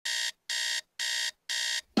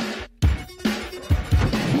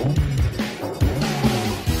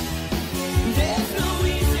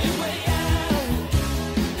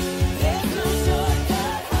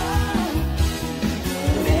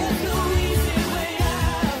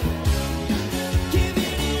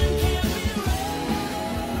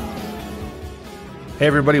Hey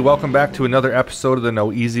everybody, welcome back to another episode of the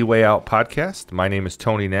No Easy Way Out podcast. My name is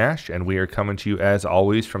Tony Nash, and we are coming to you as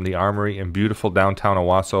always from the Armory in beautiful downtown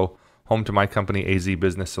Owasso, home to my company AZ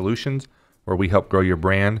Business Solutions, where we help grow your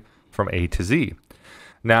brand from A to Z.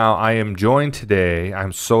 Now, I am joined today,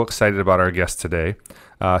 I'm so excited about our guest today,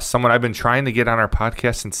 someone I've been trying to get on our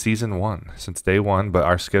podcast since season one, since day one, but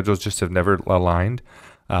our schedules just have never aligned.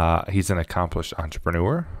 He's an accomplished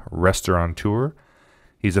entrepreneur, restaurateur.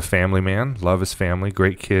 He's a family man, love his family,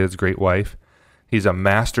 great kids, great wife. He's a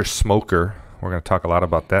master smoker. We're going to talk a lot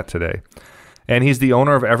about that today. And he's the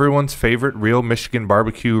owner of everyone's favorite real Michigan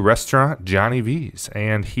barbecue restaurant, Johnny V's.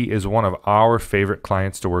 And he is one of our favorite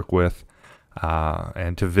clients to work with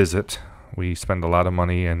and to visit. We spend a lot of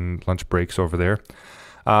money and lunch breaks over there.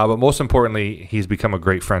 But most importantly, he's become a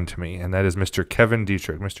great friend to me, and that is Mr. Kevin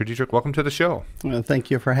Dittrich. Mr. Dittrich, welcome to the show. Well,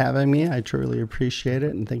 thank you for having me. I truly appreciate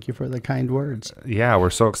it, and thank you for the kind words. Yeah,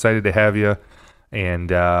 we're so excited to have you.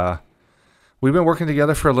 And we've been working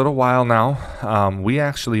together for a little while now. We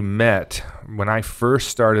actually met when I first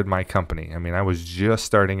started my company. I mean, I was just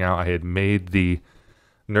starting out. I had made the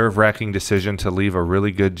nerve-wracking decision to leave a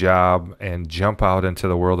really good job and jump out into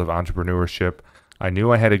the world of entrepreneurship. I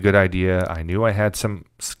knew I had a good idea. I knew I had some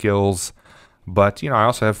skills, but I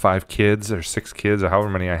also have 5 kids or 6 kids or however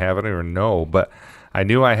many I have. I don't even know, but I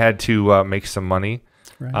knew I had to make some money.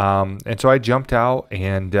 Right. And so I jumped out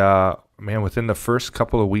and, man, within the first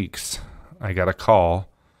couple of weeks, I got a call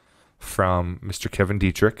from Mr. Kevin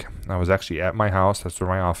Dittrich. I was actually at my house. That's where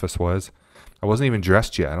my office was. I wasn't even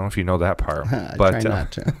dressed yet. I don't know if you know that part. But try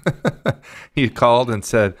not to. He called and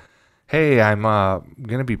said, hey, I'm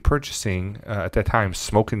going to be purchasing, at that time,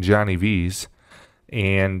 Smokin' Johnny V's,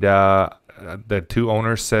 and the 2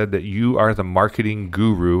 owners said that you are the marketing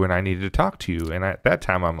guru, and I needed to talk to you. And at that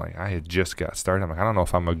time, I'm like, I had just got started. I'm like, I don't know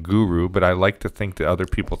if I'm a guru, but I like to think that other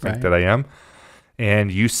people think that I am.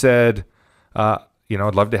 And you said, I'd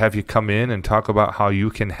love to have you come in and talk about how you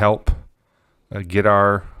can help get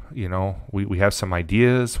our, we have some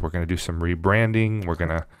ideas. We're going to do some rebranding.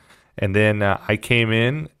 And then I came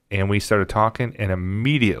in, and we started talking, and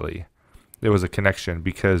immediately there was a connection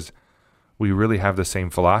because we really have the same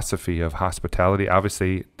philosophy of hospitality.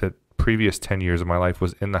 Obviously, the previous 10 years of my life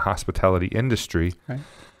was in the hospitality industry. Right.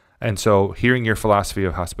 And so hearing your philosophy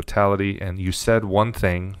of hospitality, and you said one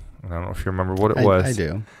thing, and I don't know if you remember what it was. I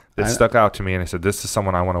do. That stuck out to me, and I said, this is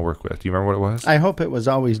someone I want to work with. Do you remember what it was? I hope it was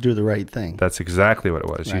always do the right thing. That's exactly what it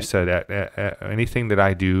was. Right. You said, at anything that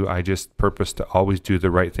I do, I just purpose to always do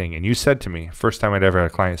the right thing. And you said to me, first time I'd ever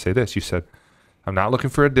had a client say this, you said, I'm not looking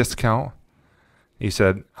for a discount. You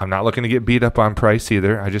said, I'm not looking to get beat up on price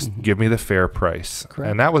either. I just give me the fair price.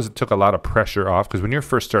 Correct. And that took a lot of pressure off, because when you're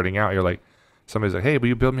first starting out, you're like, somebody's like, hey, will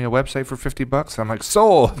you build me a website for $50? I'm like,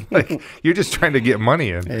 sold. Like, you're just trying to get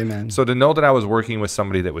money in. Amen. So to know that I was working with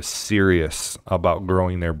somebody that was serious about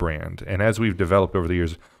growing their brand. And as we've developed over the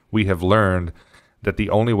years, we have learned that the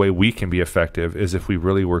only way we can be effective is if we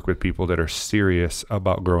really work with people that are serious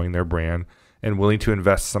about growing their brand and willing to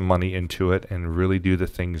invest some money into it and really do the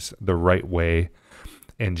things the right way.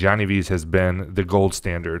 And Johnny V's has been the gold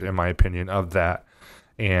standard, in my opinion, of that.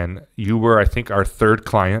 And you were, I think, our 3rd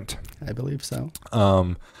client. I believe so.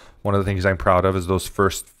 One of the things I'm proud of is those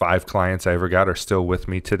first 5 clients I ever got are still with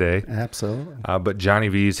me today. Absolutely. But Johnny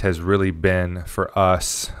V's has really been, for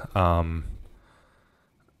us,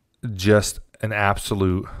 just an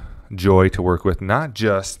absolute joy to work with, not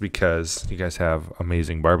just because you guys have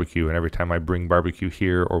amazing barbecue, and every time I bring barbecue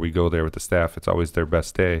here or we go there with the staff, it's always their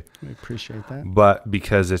best day. We appreciate that. But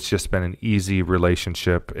because it's just been an easy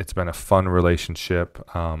relationship, it's been a fun relationship.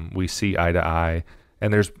 We see eye to eye,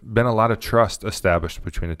 and there's been a lot of trust established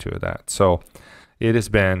between the 2 of that. So it has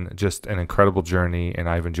been just an incredible journey, and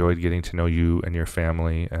I've enjoyed getting to know you and your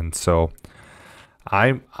family. And so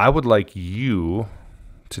I would like you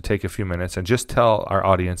to take a few minutes and just tell our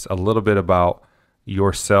audience a little bit about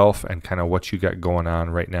yourself and kind of what you got going on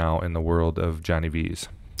right now in the world of Johnny V's.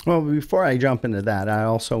 Well, before I jump into that, I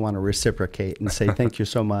also want to reciprocate and say thank you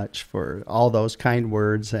so much for all those kind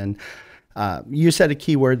words. And you said a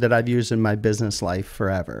key word that I've used in my business life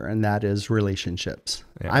forever, and that is relationships.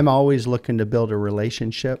 Yeah. I'm always looking to build a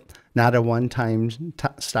relationship, not a one-time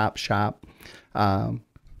stop shop.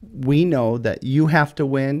 We know that you have to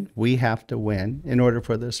win, we have to win in order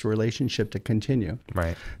for this relationship to continue.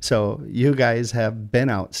 Right. So you guys have been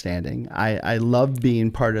outstanding. I love being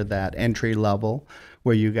part of that entry level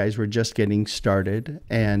where you guys were just getting started,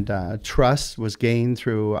 and trust was gained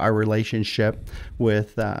through our relationship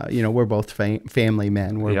with, we're both family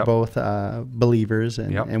men. We're both believers,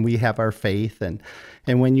 and we have our faith. And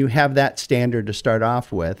when you have that standard to start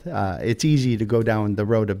off with, it's easy to go down the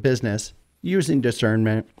road of business using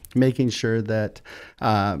discernment, making sure that,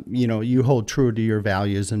 you hold true to your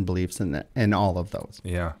values and beliefs and all of those.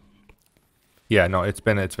 Yeah. Yeah, no, it's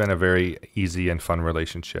been a very easy and fun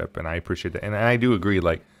relationship, and I appreciate that. And I do agree,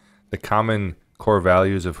 like the common core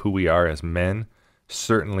values of who we are as men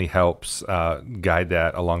certainly helps guide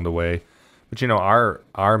that along the way. But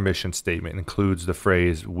our mission statement includes the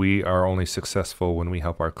phrase, "We are only successful when we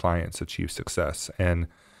help our clients achieve success." And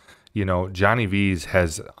Johnny V's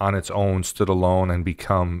has on its own stood alone and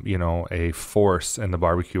become a force in the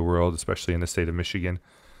barbecue world, especially in the state of Michigan.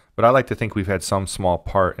 But I like to think we've had some small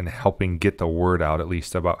part in helping get the word out, at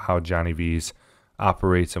least about how Johnny V's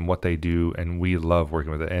operates and what they do, and we love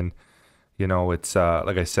working with it. And it's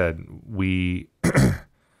like I said, we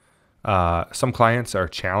some clients are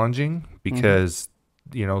challenging because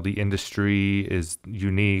the industry is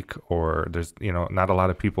unique, or there's not a lot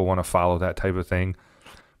of people want to follow that type of thing.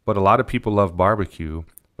 But a lot of people love barbecue,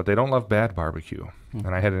 but they don't love bad barbecue.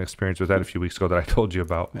 And I had an experience with that a few weeks ago that I told you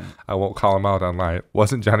about. Yeah. I won't call them out online. It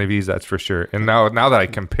wasn't Johnny V's, that's for sure. And now that I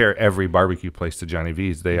compare every barbecue place to Johnny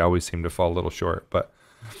V's, they always seem to fall a little short. But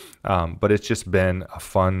it's just been a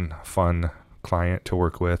fun client to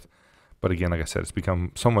work with. But again, like I said, it's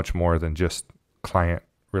become so much more than just client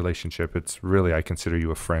relationship. It's really, I consider you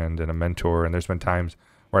a friend and a mentor. And there's been times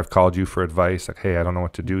where I've called you for advice, like, hey, I don't know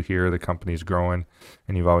what to do here. The company's growing.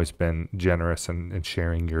 And you've always been generous in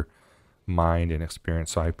sharing your mind and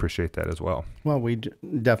experience. So I appreciate that as well. Well, we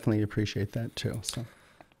definitely appreciate that too. So.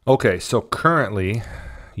 Okay, so currently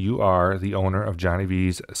you are the owner of Johnny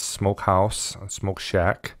V's Smokehouse, Smoke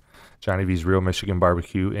Shack, Johnny V's Real Michigan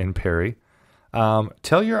Barbecue in Perry.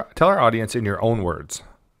 Tell our audience in your own words.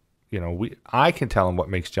 I can tell them what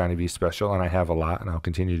makes Johnny V special, and I have a lot, and I'll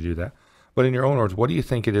continue to do that. But in your own words, what do you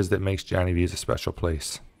think it is that makes Johnny V's a special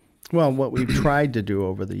place? Well, what we've tried to do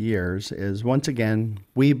over the years is, once again,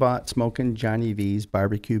 we bought Smokin' Johnny V's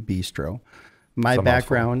Barbecue Bistro. My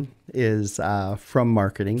background is from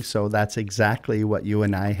marketing, so that's exactly what you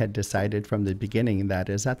and I had decided from the beginning.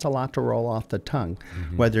 That's a lot to roll off the tongue,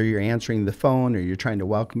 whether you're answering the phone or you're trying to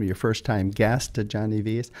welcome your first-time guest to Johnny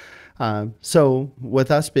V's. So with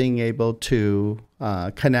us being able to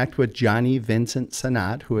connect with Johnny Vincent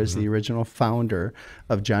Sanat, who is the original founder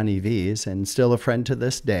of Johnny V's and still a friend to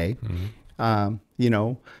this day,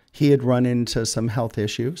 he had run into some health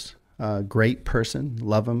issues. Great person,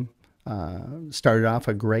 love him. Started off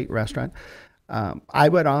a great restaurant. I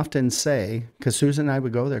would often say, because Susan and I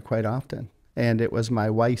would go there quite often, and it was my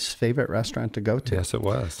wife's favorite restaurant to go to. Yes, it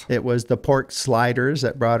was. It was the pork sliders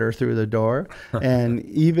that brought her through the door. And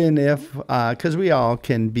even if, because we all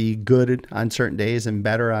can be good on certain days and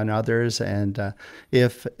better on others, and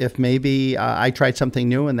if maybe I tried something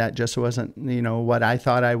new and that just wasn't, what I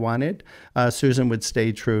thought I wanted, Susan would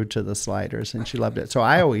stay true to the sliders, and she loved it. So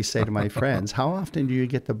I always say to my friends, how often do you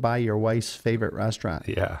get to buy your wife's favorite restaurant?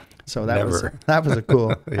 Yeah. So that was a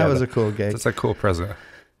cool, a cool gig. That's a cool present.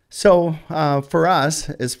 So for us,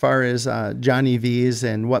 as far as Johnny V's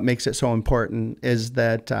and what makes it so important is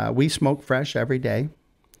that we smoke fresh every day.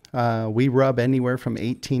 We rub anywhere from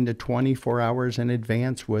 18 to 24 hours in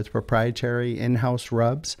advance with proprietary in-house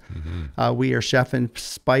rubs. We are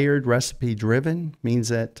chef-inspired, recipe-driven, means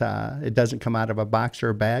that it doesn't come out of a box or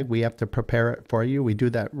a bag. We have to prepare it for you. We do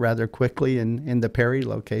that rather quickly in the Perry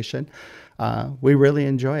location. We really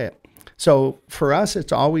enjoy it. So for us,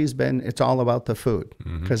 it's all about the food,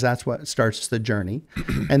 because that's what starts the journey.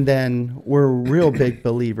 And then we're real big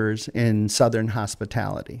believers in Southern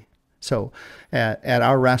hospitality. So at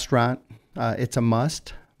our restaurant, it's a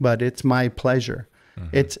must, but it's my pleasure.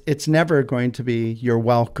 It's never going to be you're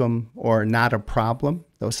welcome or not a problem.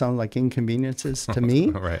 Those sound like inconveniences to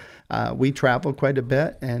me. Right. We travel quite a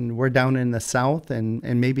bit, and we're down in the South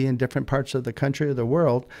and maybe in different parts of the country or the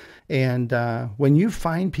world. And when you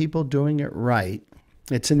find people doing it right,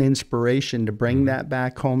 it's an inspiration to bring that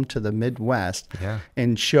back home to the Midwest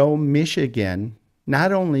and show Michigan,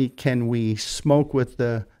 not only can we smoke with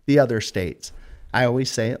the other states. I always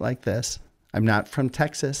say it like this. I'm not from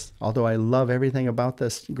Texas, although I love everything about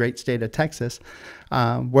this great state of Texas.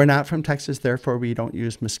 We're not from Texas, therefore we don't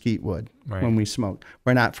use mesquite wood when we smoke.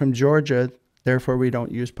 We're not from Georgia, therefore we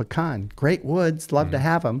don't use pecan. Great woods, love to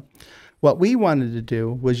have them. What we wanted to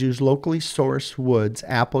do was use locally sourced woods,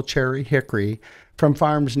 apple, cherry, hickory, from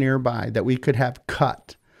farms nearby that we could have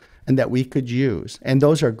cut and that we could use. And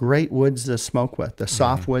those are great woods to smoke with. The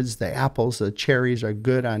softwoods, the apples, the cherries are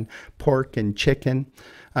good on pork and chicken.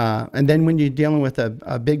 And then when you're dealing with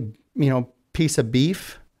a big, piece of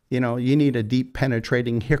beef, you need a deep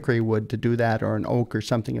penetrating hickory wood to do that, or an oak or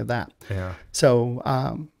something of that. Yeah.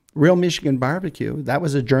 So Real Michigan Barbecue, that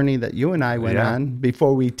was a journey that you and I went on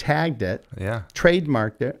before we tagged it,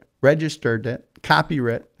 trademarked it, registered it,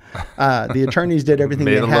 copyright. The attorneys did everything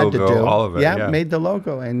they had to do. All of it, made the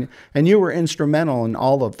logo. And you were instrumental in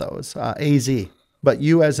all of those, AZ. But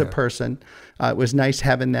you as a person, it was nice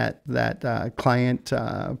having that client,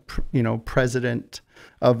 president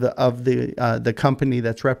of the company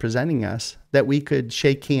that's representing us, that we could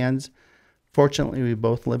shake hands. Fortunately, we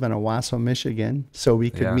both live in Owasso, Michigan, so we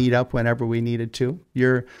could meet up whenever we needed to.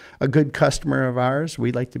 You're a good customer of ours.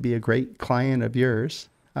 We'd like to be a great client of yours.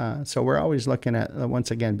 So we're always looking at,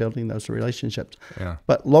 once again, building those relationships. Yeah.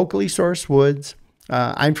 But locally sourced woods.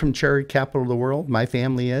 I'm from cherry capital of the world. My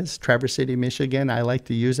family is Traverse City, Michigan. I like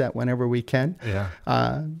to use that whenever we can.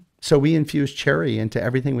 Yeah. So we infuse cherry into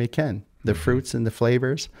everything we can, the fruits and the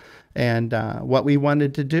flavors. And what we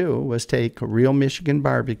wanted to do was take Real Michigan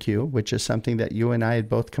Barbecue, which is something that you and I had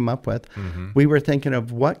both come up with. We were thinking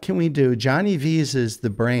of, what can we do? Johnny V's is the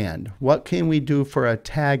brand. What can we do for a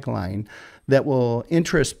tagline that will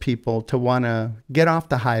interest people to want to get off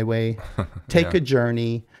the highway, take a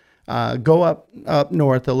journey, go up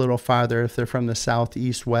north a little farther if they're from the south,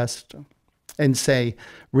 east, west, and say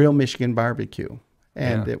Real Michigan Barbecue.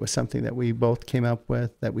 And it was something that we both came up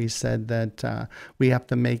with, that we said that we have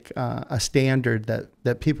to make a standard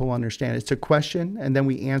that people understand. It's a question, and then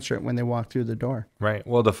we answer it when they walk through the door. Right.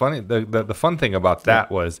 Well, the fun thing about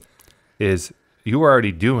that is you were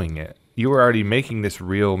already doing it. You were already making this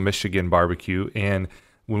Real Michigan Barbecue. And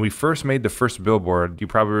when we first made the first billboard, you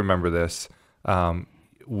probably remember this,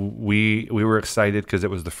 we were excited because it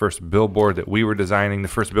was the first billboard that we were designing, the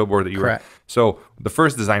first billboard that you were. So the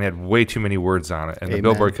first design had way too many words on it. And the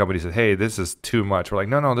billboard company said, hey, this is too much. We're like,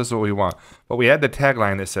 no, this is what we want. But we had the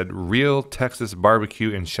tagline that said, Real Texas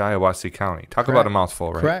Barbecue in Shiawassee County. Talk about a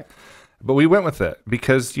mouthful, right? Correct. But we went with it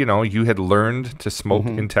because, you had learned to smoke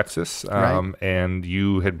in Texas, and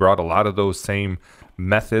you had brought a lot of those same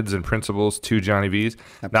methods and principles to Johnny V's.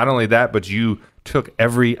 Absolutely. Not only that, but you took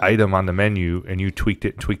every item on the menu and you tweaked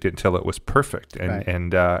it until it was perfect.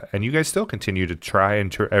 And you guys still continue to try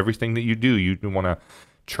everything that you do. You want to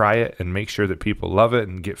try it and make sure that people love it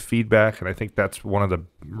and get feedback. And I think that's one of the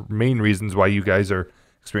main reasons why you guys are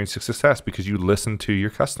experiencing success, because you listen to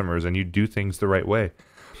your customers and you do things the right way.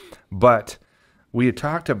 But we had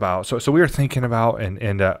talked about, so we were thinking about,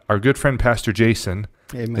 and our good friend Pastor Jason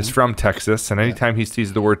is from Texas, and anytime he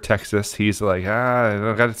sees the word Texas, he's like,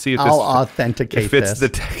 I got to see if I'll authenticate this.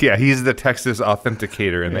 He's the Texas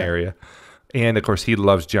authenticator in the area. And of course, he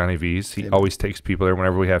loves Johnny V's. He always takes people there.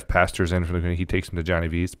 Whenever we have pastors in from the community, he takes them to Johnny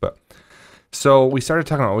V's. But so we started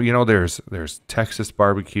talking about, there's Texas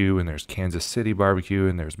barbecue, and there's Kansas City barbecue,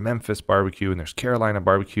 and there's Memphis barbecue, and there's Carolina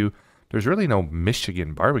barbecue. There's really no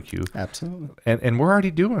Michigan barbecue. Absolutely. And we're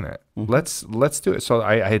already doing it. Let's do it. So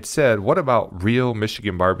I had said, what about Real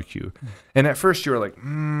Michigan Barbecue? And at first you were like,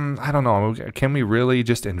 I don't know. Can we really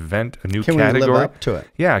just invent a new category? Can we live up to it?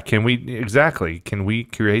 Yeah, can we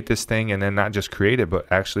create this thing and then not just create it, but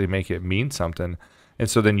actually make it mean something? And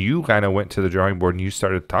so then you kind of went to the drawing board and you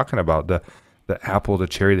started talking about the apple, the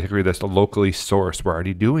cherry, the hickory, that's locally sourced. We're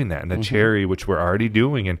already doing that. And the cherry, which we're already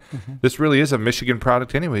doing. And this really is a Michigan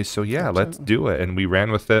product anyway. So let's do it. And we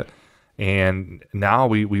ran with it. And now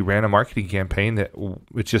we ran a marketing campaign that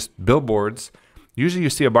it's just billboards. Usually you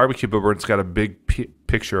see a barbecue billboard, it's got a big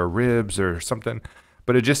picture of ribs or something.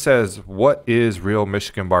 But it just says, what is Real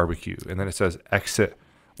Michigan Barbecue? And then it says exit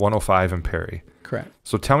 105 in Perry. Correct.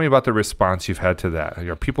 So tell me about the response you've had to that.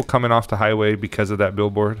 Are people coming off the highway because of that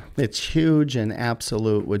billboard? It's huge, and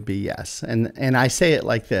absolute would be yes. And I say it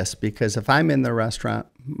like this because if I'm in the restaurant,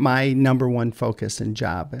 my number one focus and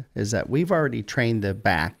job is that we've already trained the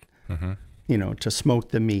back, to smoke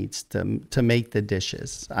the meats, to make the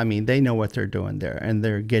dishes. I mean, they know what they're doing there, and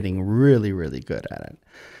they're getting really, really good at it.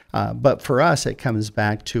 But for us, it comes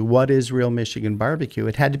back to what is Real Michigan Barbecue?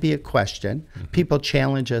 It had to be a question. People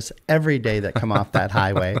challenge us every day that come off that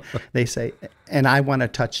highway. They say, and I want to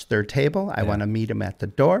touch their table. I want to meet them at the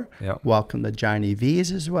door. Welcome to Johnny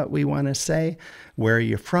V's is what we want to say. Where are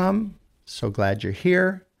you from? So glad you're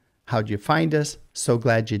here. How'd you find us? So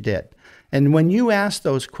glad you did. And when you ask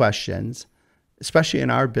those questions, especially in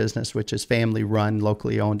our business, which is family run,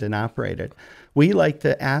 locally owned and operated, we like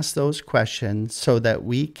to ask those questions so that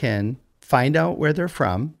we can find out where they're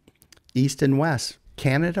from, east and west,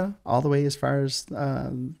 Canada, all the way as far as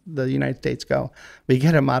the United States go. We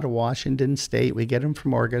get them out of Washington State. We get them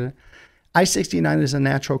from Oregon. I-69 is a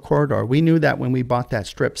natural corridor. We knew that when we bought that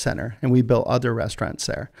strip center, and we built other restaurants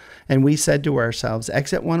there. And we said to ourselves,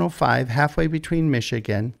 exit 105, halfway between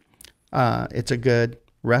Michigan, it's a good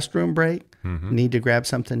restroom break, need to grab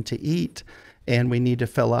something to eat. and we need to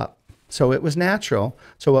fill up. So it was natural.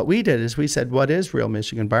 So what we did is we said, what is real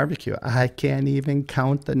Michigan barbecue? I can't even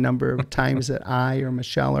count the number of times that I or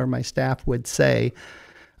Michelle or my staff would say,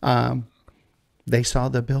 they saw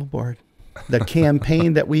the billboard. The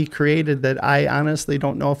campaign that we created that I honestly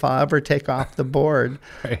don't know if I'll ever take off the board.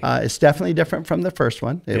 Right. It's definitely different from the first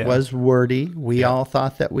one. It was wordy. We all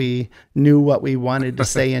thought that we knew what we wanted to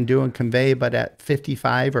say and do and convey, but at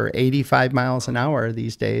 55 or 85 miles an hour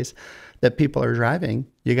these days that people are driving,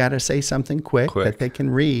 you got to say something quick that they can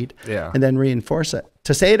read and then reinforce it.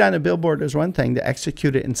 To say it on a billboard is one thing. To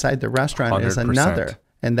execute it inside the restaurant 100%. Is another.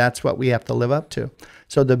 And that's what we have to live up to.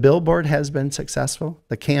 So the billboard has been successful.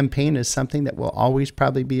 The campaign is something that will always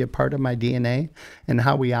probably be a part of my DNA and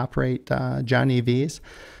how we operate Johnny V's.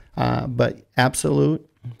 But absolute,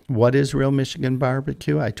 what is real Michigan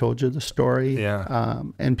barbecue? I told you the story.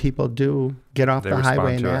 And people do get off the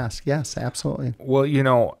highway and ask. Yes, absolutely. Well, you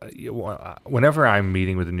know, whenever I'm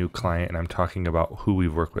meeting with a new client and I'm talking about who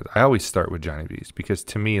we've worked with, I always start with Johnny V's because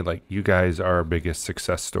to me, like, you guys are our biggest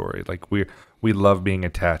success story. Like, we love being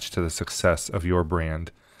attached to the success of your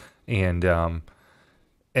brand. And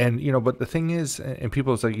you know, but the thing is, and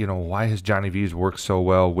people say, you know, why has Johnny V's worked so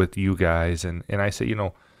well with you guys? And I say, you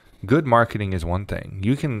know, good marketing is one thing.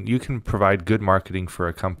 You can provide good marketing for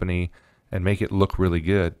a company and make it look really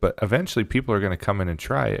good, but eventually people are going to come in and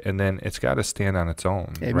try it, and then it's got to stand on its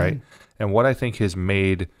own, Amen. Right? And what I think has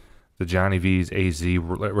made the Johnny V's AZ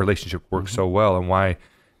relationship work so well, and why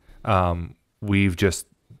we've just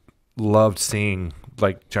loved seeing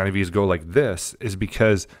like Johnny V's go like this, is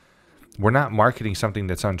because we're not marketing something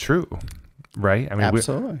that's untrue, right? I mean,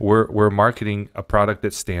 absolutely. We're marketing a product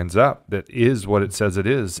that stands up, that is what it says it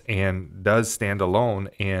is, and does stand alone.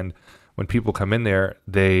 And when people come in there,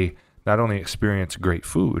 they not only experience great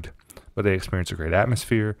food, but they experience a great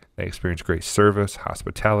atmosphere, they experience great service,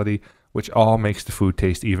 hospitality, which all makes the food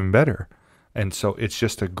taste even better. And so it's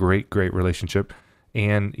just a great, great relationship.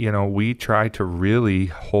 And, you know, we try to really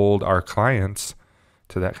hold our clients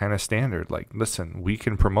to that kind of standard. Like, listen, we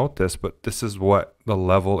can promote this, but this is what the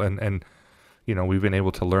level, and you know, we've been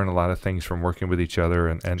able to learn a lot of things from working with each other,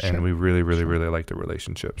 and we really, really, really like the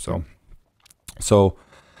relationship. So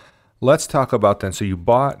let's talk about then. So you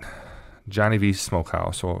bought Johnny V's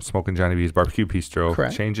Smokehouse, or Smoking Johnny V's Barbecue Bistro,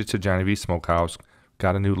 Correct. Changed it to Johnny V's Smokehouse,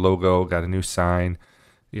 got a new logo, got a new sign,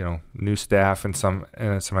 you know, new staff in some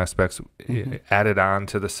aspects, added on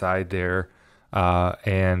to the side there.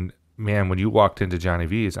 And man, when you walked into Johnny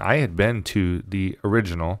V's, I had been to the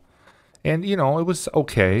original, and you know, it was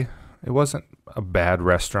okay. It wasn't a bad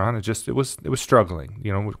restaurant. It was struggling,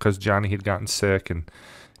 you know, because Johnny had gotten sick, and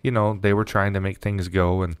you know, they were trying to make things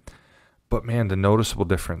go. But man, the noticeable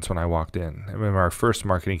difference when I walked in. I remember our first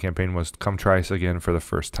marketing campaign was "Come try us again" for the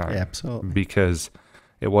first time. Absolutely. Because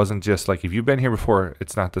it wasn't just like, if you've been here before,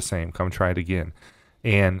 it's not the same. Come try it again.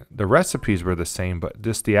 And the recipes were the same, but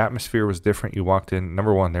just the atmosphere was different. You walked in,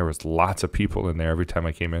 number one, there was lots of people in there every time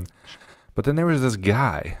I came in. But then there was this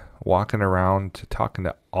guy walking around talking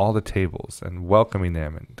to all the tables and welcoming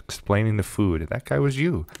them and explaining the food. And that guy was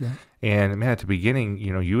you. Yeah. And man, at the beginning,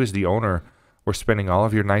 you know, you as the owner were spending all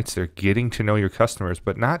of your nights there getting to know your customers,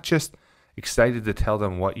 but not just excited to tell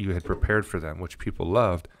them what you had prepared for them, which people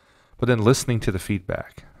loved, but then listening to the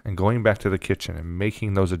feedback and going back to the kitchen and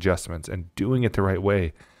making those adjustments and doing it the right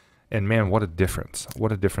way. And man, what a difference.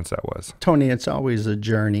 What a difference that was. Tony, it's always a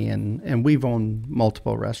journey, and we've owned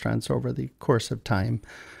multiple restaurants over the course of time.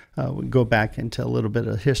 We go back into a little bit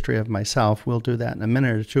of history of myself. We'll do that in a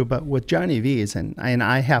minute or two. But with Johnny V's, and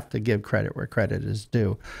I have to give credit where credit is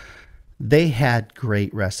due, they had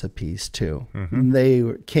great recipes too. They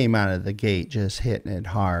came out of the gate just hitting it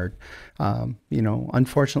hard. You know,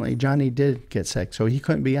 unfortunately, Johnny did get sick, so he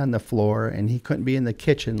couldn't be on the floor and he couldn't be in the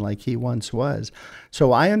kitchen like he once was.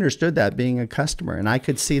 So I understood that being a customer, and I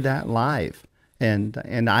could see that live, and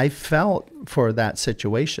I felt for that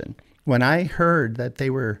situation. When I heard that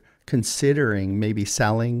they were considering maybe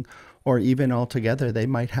selling, or even altogether they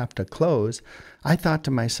might have to close, I thought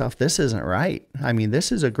to myself, this isn't right. I mean,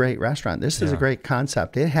 this is a great restaurant. This is a great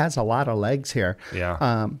concept. It has a lot of legs here.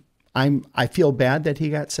 Yeah. I feel bad that he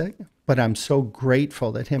got sick, but I'm so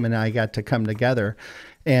grateful that him and I got to come together.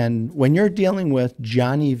 And when you're dealing with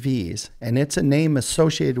Johnny V's, and it's a name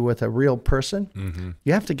associated with a real person,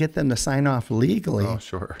 you have to get them to sign off legally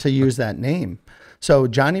to use that name. So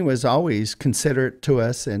Johnny was always considerate to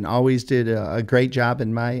us and always did a great job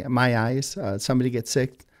in my eyes. Somebody gets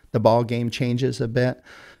sick, the ball game changes a bit.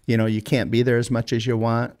 You can't be there as much as you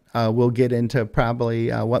want. We'll get into probably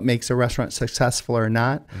what makes a restaurant successful or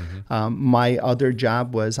not. My other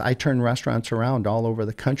job was I turned restaurants around all over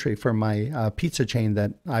the country for my pizza chain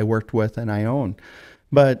that I worked with and I own.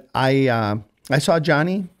 But I saw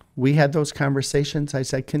Johnny. We had those conversations. I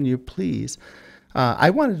said, can you please? I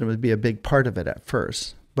wanted him to be a big part of it at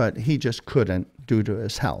first, but he just couldn't due to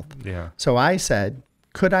his health. Yeah. So I said,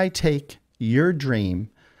 could I take your dream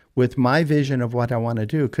with my vision of what I want to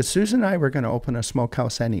do? Because Susan and I were going to open a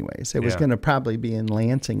smokehouse anyways. It was going to probably be in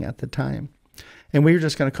Lansing at the time. And we were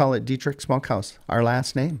just going to call it Dittrich Smokehouse, our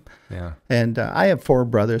last name. Yeah. And I have 4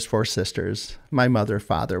 brothers, 4 sisters. My mother,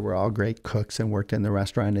 father were all great cooks and worked in the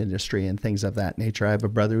restaurant industry and things of that nature. I have a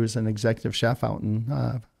brother who's an executive chef out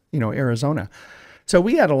in, Arizona. So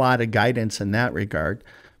we had a lot of guidance in that regard.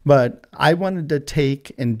 But I wanted to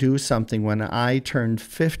take and do something when I turned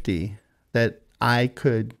 50 that I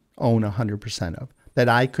could own 100% of, that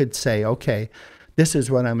I could say, okay, this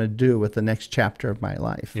is what I'm going to do with the next chapter of my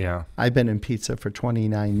life. Yeah. I've been in pizza for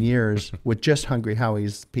 29 years with just Hungry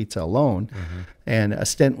Howie's Pizza alone, and a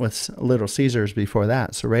stint with Little Caesars before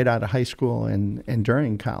that. So right out of high school and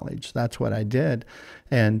during college, that's what I did.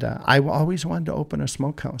 And I always wanted to open a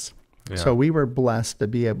smokehouse. Yeah. So we were blessed to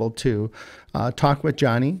be able to talk with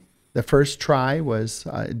Johnny. The first try was,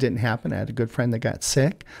 it didn't happen. I had a good friend that got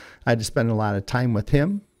sick. I had to spend a lot of time with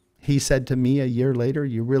him. He said to me a year later,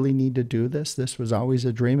 you really need to do this. This was always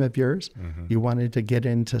a dream of yours. You wanted to get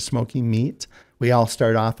into smoking meat. We all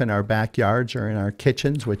start off in our backyards or in our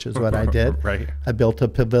kitchens, which is what I did. Right. I built a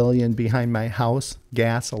pavilion behind my house,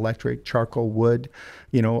 gas, electric, charcoal, wood.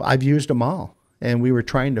 I've used them all. And we were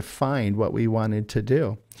trying to find what we wanted to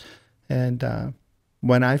do. And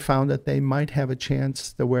when I found that they might have a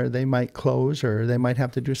chance to where they might close or they might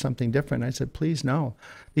have to do something different, I said, please, no.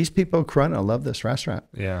 These people in Corunna love this restaurant.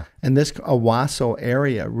 Yeah. And this Owasso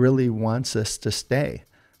area really wants us to stay.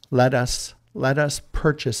 Let us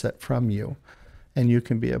purchase it from you, and you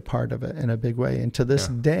can be a part of it in a big way. And to this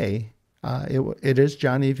day, it is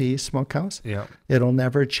Johnny V's Smokehouse. Yeah. It'll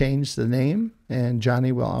never change the name, and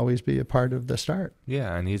Johnny will always be a part of the start.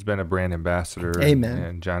 Yeah, and he's been a brand ambassador. Amen.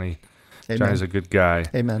 And Johnny's Amen. a good guy.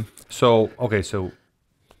 Amen. So, okay, so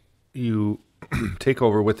you take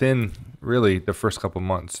over within really the first couple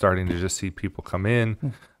months, starting to just see people come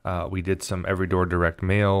in. We did some every door direct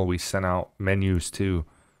mail. We sent out menus to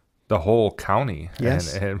the whole county,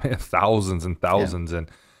 yes, and thousands and thousands, and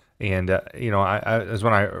as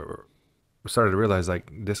when I started to realize, like,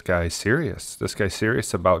 this guy's serious. This guy's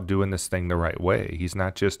serious about doing this thing the right way. He's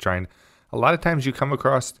not just trying. A lot of times you come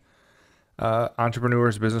across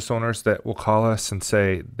entrepreneurs, business owners that will call us and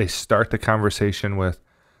say they start the conversation with,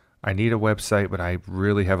 I need a website, but I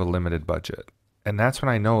really have a limited budget. And that's when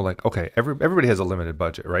I know, like, okay, everybody has a limited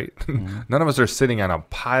budget, right? None of us are sitting on a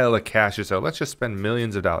pile of cash and say, let's just spend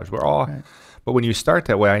millions of dollars. We're all, right. But when you start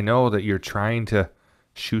that way, I know that you're trying to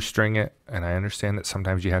shoestring it. And I understand that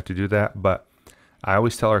sometimes you have to do that. But I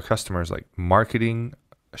always tell our customers, like, marketing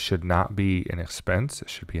should not be an expense. It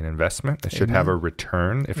should be an investment. It should have a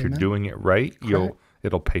return. If you're doing it right,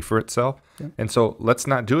 it'll pay for itself. Yeah. And so let's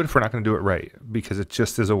not do it if we're not going to do it right, because it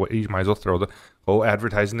just is a way. You might as well go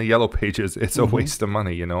advertise in the yellow pages. It's a waste of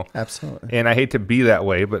money, Absolutely. And I hate to be that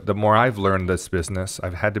way, but the more I've learned this business,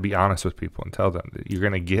 I've had to be honest with people and tell them that you're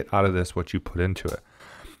going to get out of this what you put into it.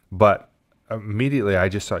 But immediately I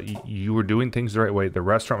just saw you were doing things the right way. The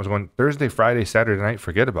restaurant was going Thursday, Friday, Saturday night.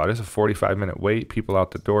 Forget about it. It's a 45-minute wait. People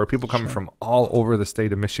out the door. People coming from all over the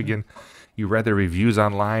state of Michigan. You read their reviews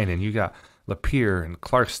online, and you got Lapeer and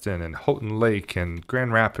Clarkston and Houghton Lake and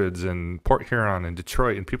Grand Rapids and Port Huron and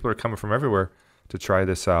Detroit, and people are coming from everywhere to try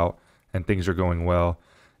this out, and things are going well.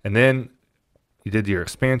 And then you did your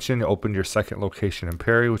expansion, you opened your second location in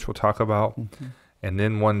Perry, which we'll talk about. And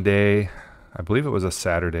then one day, I believe it was a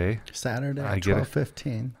Saturday at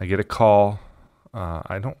 12:15. I get a call.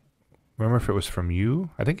 I don't remember if it was from you.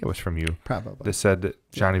 I think it was from you. Probably. That said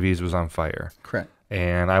that Johnny V's was on fire. Correct.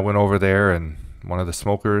 And I went over there, and one of the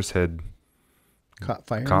smokers had caught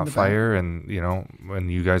fire, and when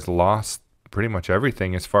you guys lost pretty much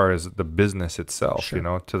everything as far as the business itself,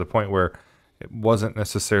 to the point where it wasn't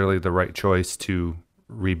necessarily the right choice to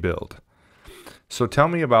rebuild. So tell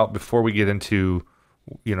me about, before we get into,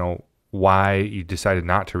 why you decided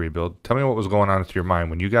not to rebuild, tell me what was going on with your mind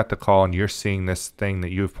when you got the call and you're seeing this thing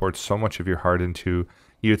that you have poured so much of your heart into.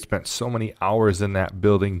 You had spent so many hours in that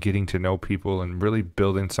building getting to know people and really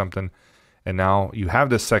building something. And now you have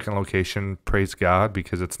this second location, praise God,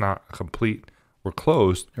 because it's not complete. We're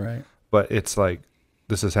closed. Right. But it's like,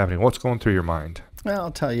 this is happening. What's going through your mind? Well,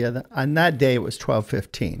 I'll tell you that on that day, it was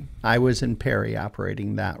 12:15. I was in Perry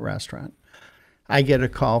operating that restaurant. I get a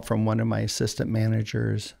call from one of my assistant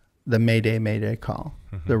managers, the Mayday call.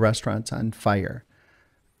 The restaurant's on fire.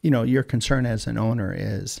 Your concern as an owner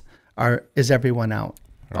is everyone out?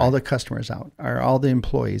 Right. All the customers out? Are all the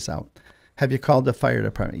employees out? Have you called the fire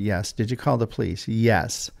department? Yes. Did you call the police?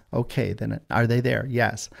 Yes. Okay, then are they there?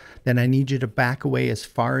 Yes. Then I need you to back away as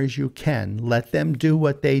far as you can. Let them do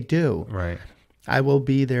what they do. Right. I will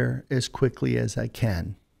be there as quickly as I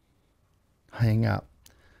can. Hang up.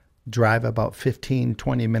 Drive about 15,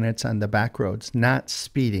 20 minutes on the back roads, not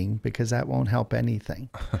speeding because that won't help anything.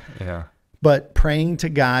 Yeah. But praying to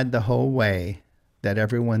God the whole way that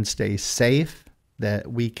everyone stays safe,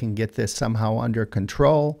 that we can get this somehow under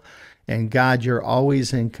control. And God, you're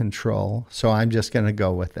always in control, so I'm just going to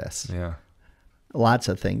go with this. Yeah. Lots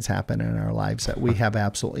of things happen in our lives that we have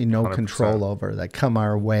absolutely no 100%. Control over that come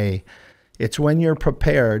our way. It's when you're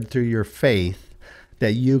prepared through your faith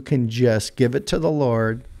that you can just give it to the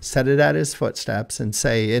Lord, set it at his footsteps, and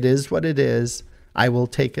say, it is what it is. I will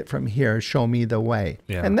take it from here. Show me the way.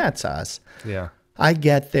 Yeah. And that's us. Yeah. I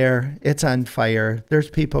get there. It's on fire. There's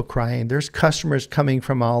people crying. There's customers coming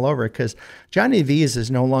from all over because Johnny V's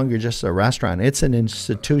is no longer just a restaurant. It's an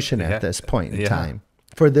institution at this point in time.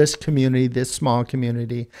 For this community, this small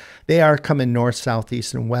community, they are coming north, south,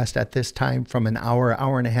 east, and west at this time from an hour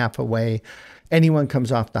and a half away. Anyone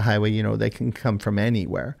comes off the highway, they can come from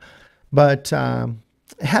anywhere. But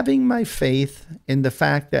having my faith in the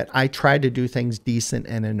fact that I try to do things decent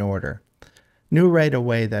and in order, knew right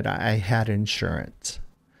away that I had insurance,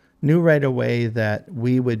 knew right away that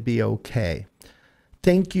we would be okay.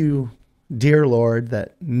 Thank you, dear Lord,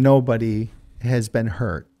 that nobody has been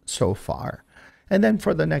hurt so far. And then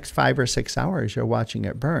for the next 5 or 6 hours, you're watching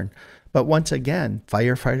it burn. But once again,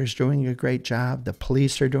 firefighters doing a great job. The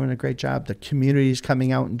police are doing a great job. The community's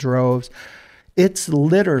coming out in droves. It's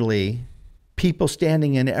literally people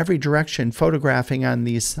standing in every direction, photographing on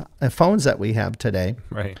these phones that we have today.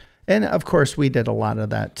 Right. And of course, we did a lot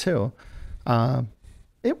of that too.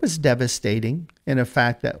 It was devastating in the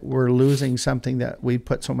fact that we're losing something that we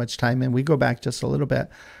put so much time in. We go back just a little bit.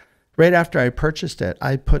 Right after I purchased it,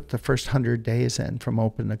 I put the first 100 days in from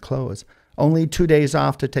open to close. Only 2 days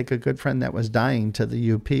off to take a good friend that was dying to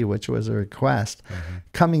the UP, which was a request. Mm-hmm.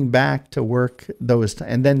 Coming back to work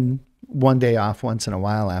and then 1 day off once in a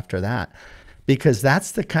while after that. Because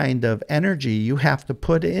that's the kind of energy you have to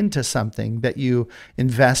put into something that you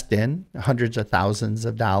invest in, hundreds of thousands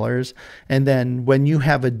of dollars. And then when you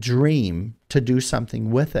have a dream to do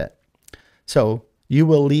something with it. So you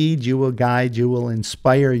will lead, you will guide, you will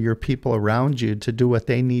inspire your people around you to do what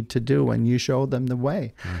they need to do when you show them the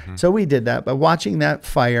way. Mm-hmm. So we did that. But watching that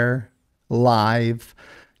fire live,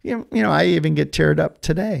 I even get teared up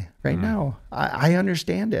today, right now. I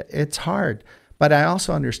understand it. It's hard. But I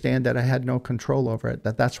also understand that I had no control over it,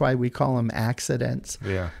 that's why we call them accidents.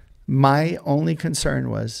 Yeah. My only concern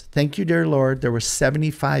was, thank you, dear Lord, there were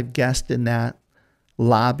 75 guests in that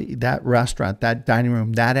lobby, that restaurant, that dining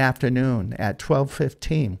room that afternoon at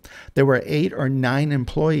 12:15. There were 8 or 9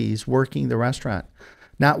 employees working the restaurant.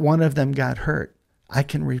 Not one of them got hurt. I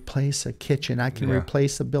can replace a kitchen. I can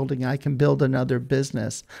replace a building. I can build another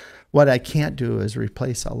business. What I can't do is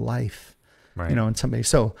replace a life. Right. And somebody.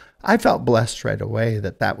 So I felt blessed right away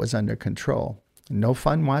that was under control. No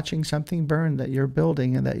fun watching something burn that you're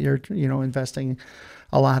building and that you're, investing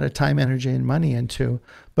a lot of time, energy, and money into.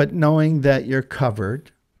 But knowing that you're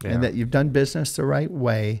covered and that you've done business the right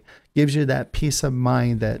way gives you that peace of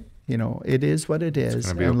mind that, it is what it is,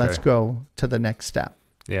 and okay. Let's go to the next step.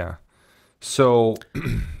 Yeah. So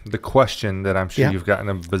the question that I'm sure you've gotten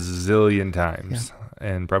a bazillion times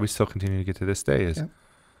and probably still continue to get to this day is,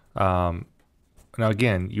 now,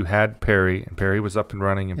 again, you had Perry, and Perry was up and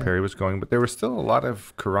running, and Perry was going, but there were still a lot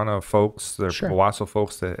of Corona folks, the Owasso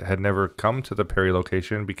folks that had never come to the Perry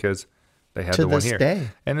location because they had the one here. Day.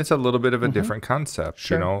 And it's a little bit of a different concept.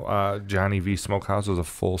 Sure. Johnny V Smokehouse was a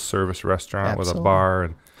full-service restaurant with a bar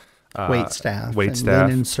and wait staff,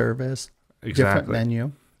 linen service, different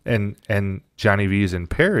menu. And Johnny V's in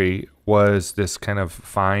Perry was this kind of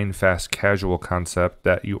fine, fast, casual concept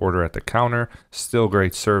that you order at the counter, still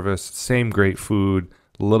great service, same great food,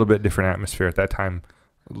 a little bit different atmosphere at that time,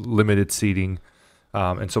 limited seating.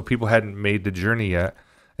 And so people hadn't made the journey yet.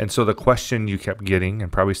 And so the question you kept getting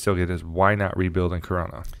and probably still get is, why not rebuild in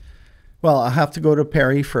Corona? Well, I'll have to go to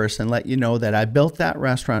Perry first and let you know that I built that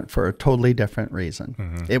restaurant for a totally different reason.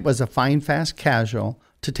 Mm-hmm. It was a fine, fast, casual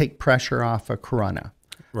to take pressure off of Corona.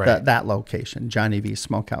 Right. That location, Johnny V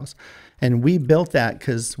Smokehouse. And we built that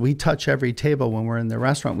because we touch every table when we're in the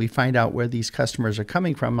restaurant. We find out where these customers are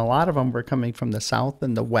coming from. A lot of them were coming from the south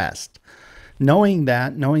and the west. knowing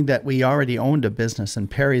that we already owned a business in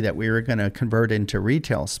Perry that we were going to convert into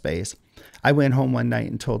retail space, I went home one night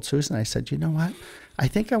and told Susan, I said, you know what? I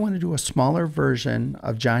think I want to do a smaller version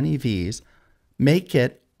of Johnny V's, make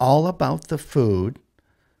it all about the food,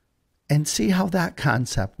 and see how that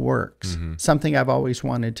concept works. Something I've always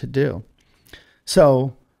wanted to do.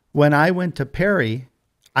 So when I went to Perry,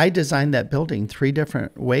 I designed that building 3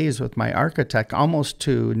 different ways with my architect, almost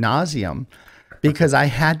to nauseam, because I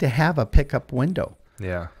had to have a pickup window.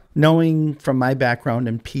 Yeah. Knowing from my background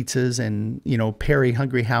in pizzas and, Perry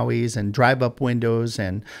Hungry Howie's and drive-up windows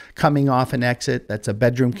and coming off an exit that's a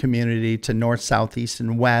bedroom community to north, south, east,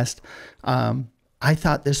 and west, I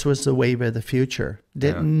thought this was the wave of the future.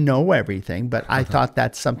 Didn't know everything, but I thought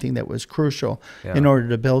that's something that was crucial in order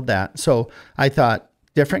to build that. So I thought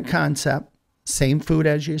different concept, same food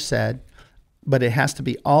as you said, but it has to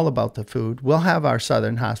be all about the food. We'll have our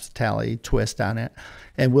Southern hospitality twist on it,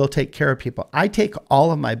 and we'll take care of people. I take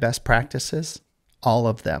all of my best practices, all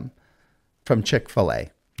of them, from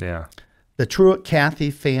Chick-fil-A. Yeah. The Truett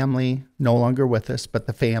Kathy family, no longer with us, but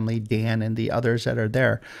the family, Dan and the others that are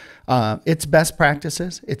there. It's best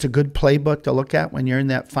practices. It's a good playbook to look at when you're in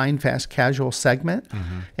that fine, fast, casual segment.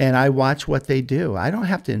 And I watch what they do. I don't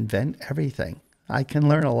have to invent everything. I can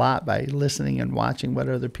learn a lot by listening and watching what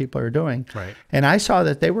other people are doing. Right. And I saw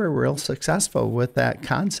that they were real successful with that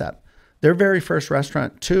concept. Their very first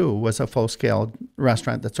restaurant, too, was a full-scale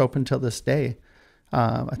restaurant that's open till this day.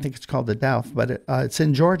 I think it's called the Delph, but it's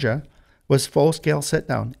in Georgia. Was full-scale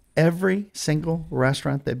sit-down. Every single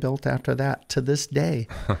restaurant they built after that to this day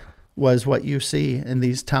was what you see in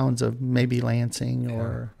these towns of maybe Lansing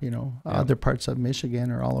or, other parts of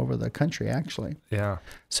Michigan or all over the country, actually. Yeah.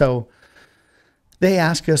 So they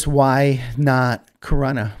ask us, why not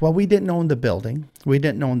Corunna? Well, we didn't own the building. We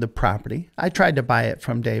didn't own the property. I tried to buy it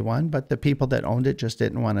from day one, but the people that owned it just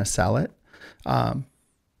didn't want to sell it.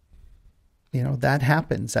 That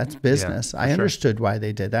happens. That's business. I understood why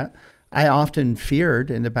they did that. I often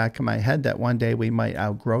feared in the back of my head that one day we might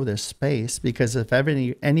outgrow this space, because if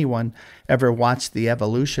anyone ever watched the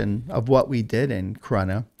evolution of what we did in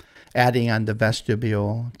Corunna, adding on the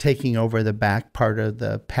vestibule, taking over the back part of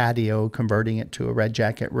the patio, converting it to a red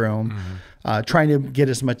jacket room, trying to get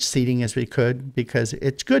as much seating as we could, because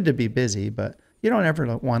it's good to be busy, but you don't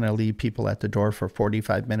ever want to leave people at the door for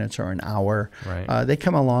 45 minutes or an hour. Right. They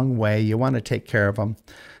come a long way. You want to take care of them.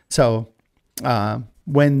 So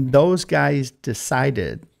when those guys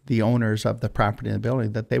decided, the owners of the property and the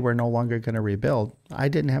building, that they were no longer going to rebuild, I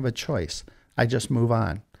didn't have a choice. I just move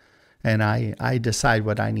on. And I decide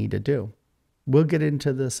what I need to do. We'll get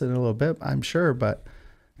into this in a little bit, I'm sure, but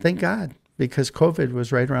thank God, because COVID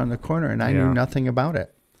was right around the corner and I knew nothing about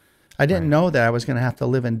it. I didn't know that I was going to have to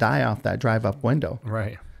live and die off that drive-up window.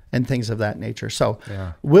 Right. And things of that nature. So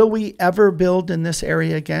will we ever build in this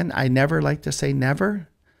area again? I never like to say never,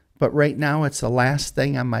 but right now it's the last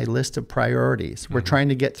thing on my list of priorities. We're trying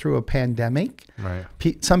to get through a pandemic. Right.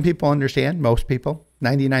 Some people understand, most people,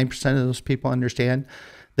 99% of those people understand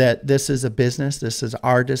that this is a business. This is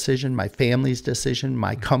our decision, my family's decision,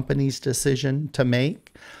 my company's decision to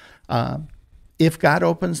make. If God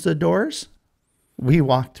opens the doors, we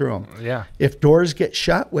walk through them. Yeah. If doors get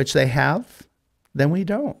shut, which they have, then we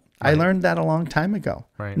don't. Right. I learned that a long time ago.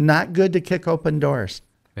 Right. Not good to kick open doors.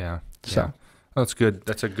 Yeah. So well, that's good.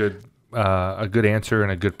 That's a good answer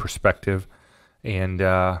and a good perspective. And,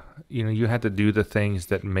 you had to do the things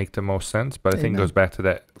that make the most sense. But I think it goes back to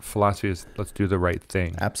that philosophy is let's do the right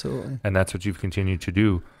thing. Absolutely. And that's what you've continued to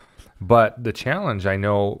do. But the challenge I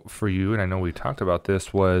know for you, and I know we talked about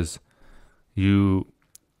this, was you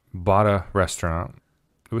bought a restaurant.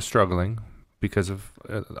 It was struggling because of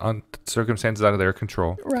circumstances out of their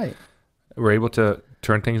control. Right. We're able to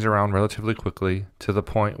turn things around relatively quickly to the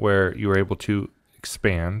point where you were able to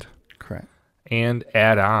expand. Correct. And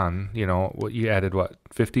add on, what you added,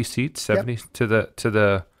 50 seats, 70 to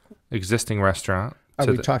the existing restaurant. Are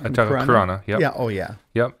we talking Corunna? Yep. Yeah. Oh, yeah.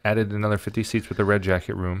 Yep. Added another 50 seats with the red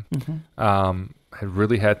jacket room. Had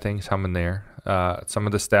really had things humming there. Some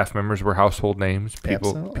of the staff members were household names.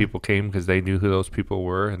 People came because they knew who those people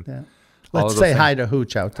were. And let's say hi to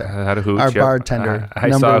Hooch out there. Hi to Hooch. Our bartender. I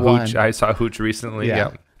saw Hooch. I saw Hooch recently.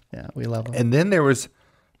 Yeah. Yeah, we love him. And then there was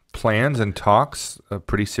plans and talks,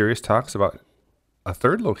 pretty serious talks about a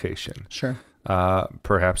third location. Sure.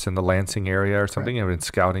 Perhaps in the Lansing area or something. I've been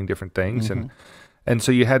scouting different things. And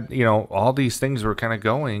so you had, all these things were kind of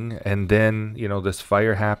going. And then, this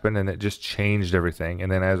fire happened and it just changed everything.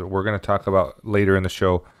 And then, as we're going to talk about later in the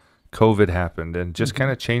show, COVID happened and just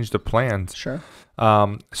kind of changed the plans. Sure.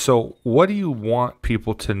 So what do you want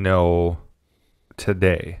people to know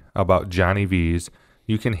today about Johnny V's?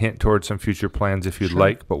 You can hint towards some future plans if you'd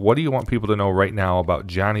like, but what do you want people to know right now about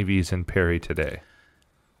Johnny V's in Perry today?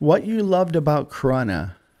 What you loved about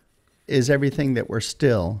Corona is everything that we're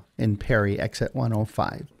still in Perry, exit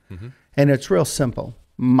 105. And it's real simple.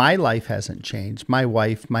 My life hasn't changed. My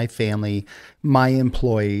wife, my family, my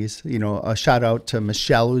employees, you know, a shout out to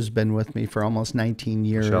Michelle, who's been with me for almost 19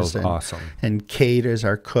 years. Michelle's awesome. And Kate is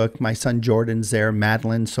our cook. My son Jordan's there.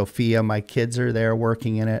 Madeline, Sophia, my kids are there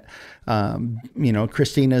working in it. You know,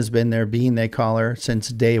 Christina's been there, Bean, they call her, since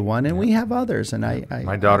day one. And we have others. And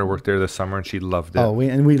my daughter worked there this summer and she loved it. Oh,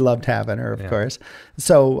 we loved having her, of course.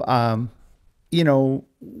 So, you know,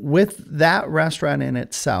 with that restaurant in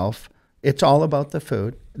itself, it's all about the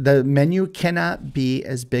food. The menu cannot be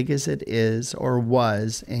as big as it is or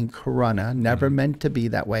was in Corona. Never meant to be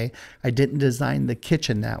that way. I didn't design the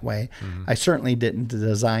kitchen that way. I certainly didn't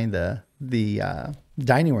design the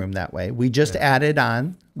dining room that way. We just added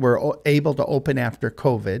on. We're able to open after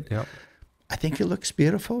COVID. Yep. I think it looks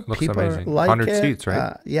beautiful. It looks People amazing. like 100 it. seats,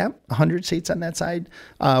 right? Yeah, 100 seats on that side.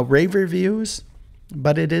 Rave reviews,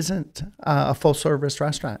 but it isn't a full service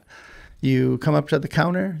restaurant. You come up to the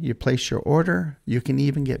counter, you place your order. You can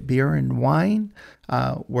even get beer and wine.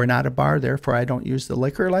 We're not a bar, therefore I don't use the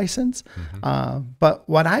liquor license. But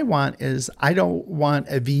what I want is, I don't want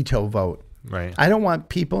a veto vote. Right. I don't want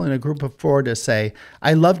people in a group of 4 to say,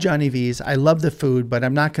 I love Johnny V's, I love the food, but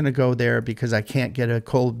I'm not going to go there because I can't get a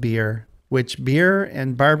cold beer, which beer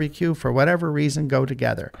and barbecue, for whatever reason, go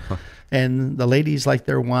together. And the ladies like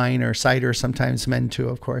their wine or cider, sometimes men too,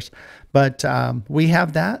 of course. But we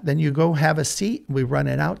have that. Then you go have a seat. We run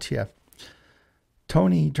it out to you.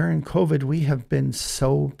 Tony, during COVID, we have been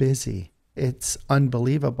so busy. It's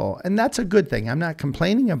unbelievable. And that's a good thing. I'm not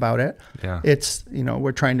complaining about it. Yeah. It's, you know,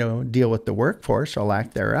 we're trying to deal with the workforce or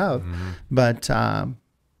lack thereof. But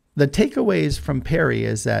the takeaways from Perry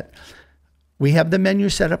is that we have the menu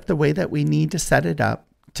set up the way that we need to set it up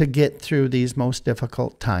to get through these most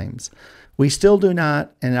difficult times. We still do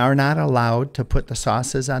not and are not allowed to put the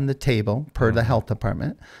sauces on the table per the health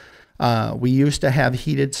department. We used to have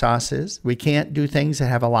heated sauces. We can't do things that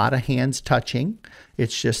have a lot of hands touching.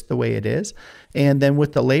 It's just the way it is. And then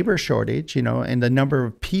with the labor shortage, you know, and the number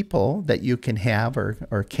of people that you can have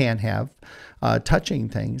or can have touching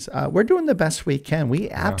things, we're doing the best we can. We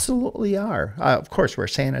absolutely are. Of course, we're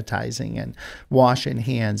sanitizing and washing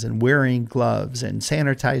hands and wearing gloves and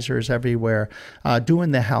sanitizers everywhere,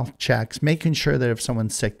 doing the health checks, making sure that if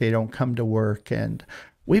someone's sick, they don't come to work. And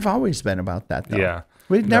we've always been about that, though. Yeah.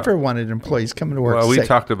 We've never wanted employees coming to work Well, we sick.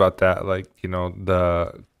 talked about that, like, you know,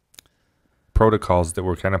 the protocols that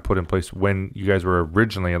were kind of put in place when you guys were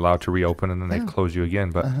originally allowed to reopen and then they close you again.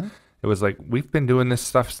 But it was like, we've been doing this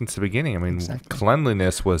stuff since the beginning. I mean,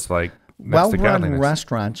 cleanliness was like, well-run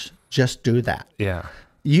restaurants just do that. Yeah.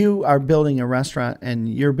 You are building a restaurant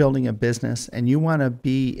and you're building a business and you want to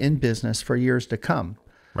be in business for years to come.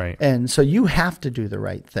 Right. And so you have to do the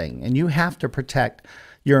right thing and you have to protect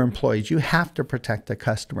your employees. You have to protect the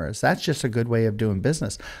customers. That's just a good way of doing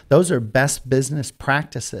business. Those are best business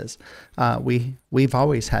practices. We've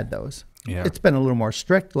always had those. Yeah. It's been a little more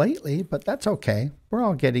strict lately, but that's okay. We're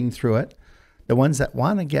all getting through it. The ones that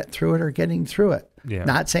want to get through it are getting through it. Yeah.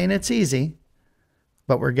 Not saying it's easy,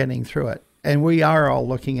 but we're getting through it. And we are all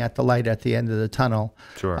looking at the light at the end of the tunnel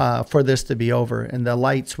for this to be over. And the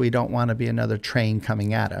lights, we don't want to be another train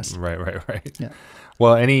coming at us. Right. Yeah.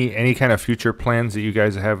 Well, any kind of future plans that you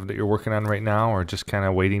guys have that you're working on right now, or just kind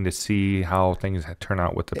of waiting to see how things turn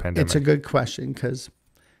out with the pandemic? It's a good question, because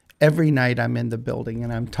every night I'm in the building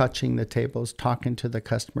and I'm touching the tables, talking to the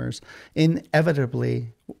customers.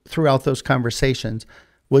 Inevitably, throughout those conversations,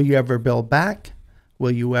 will you ever build back? Will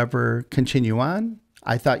you ever continue on?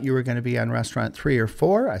 I thought you were going to be on restaurant 3 or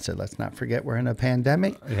 4. I said, let's not forget we're in a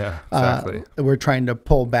pandemic. Yeah, exactly. We're trying to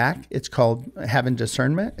pull back. It's called having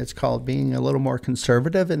discernment. It's called being a little more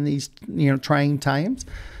conservative in these, you know, trying times.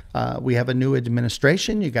 We have a new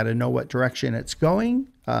administration. You got to know what direction it's going.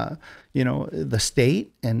 You know, the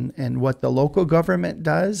state and what the local government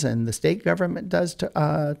does and the state government does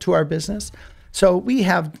to our business. So we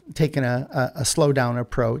have taken a slow down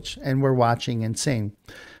approach, and we're watching and seeing.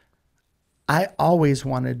 I always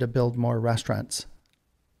wanted to build more restaurants,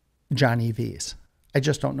 Johnny V's. I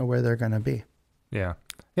just don't know where they're going to be. Yeah.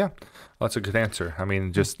 Well, that's a good answer. I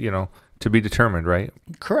mean, just, you know, to be determined, right?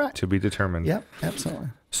 Correct. To be determined. Yep, absolutely.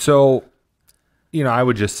 So, you know, I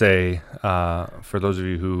would just say, for those of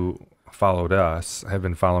you who followed us, have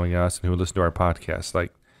been following us, and who listen to our podcast,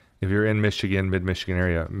 like, if you're in Michigan, mid-Michigan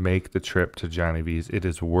area, make the trip to Johnny V's. It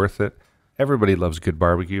is worth it. everybody loves good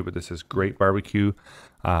barbecue, but this is great barbecue.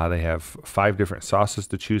 They have 5 different sauces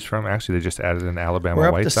to choose from. Actually, they just added an Alabama We're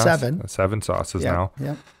up white to sauce. 7. 7 sauces now.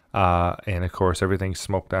 Yep. And of course, everything's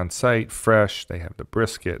smoked on site, fresh. They have the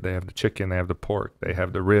brisket, they have the chicken, they have the pork, they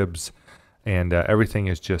have the ribs, and everything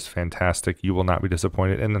is just fantastic. You will not be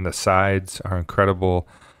disappointed. And then the sides are incredible.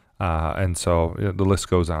 And so the list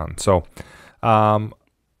goes on. So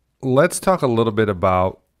let's talk a little bit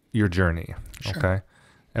about your journey. Sure. Okay.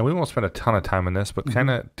 And we won't spend a ton of time on this, but kind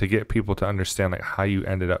of to get people to understand like how you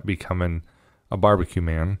ended up becoming a barbecue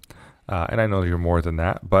man. And I know you're more than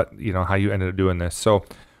that, but you know how you ended up doing this. So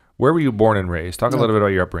where were you born and raised? Talk a little bit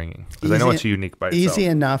about your upbringing, because I know it's unique by itself. Easy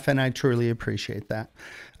enough, and I truly appreciate that.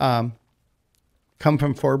 Come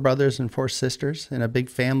from 4 brothers and 4 sisters in a big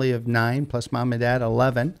family of 9, plus mom and dad,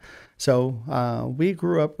 11. So we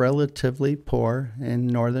grew up relatively poor in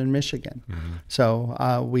northern Michigan. Mm-hmm.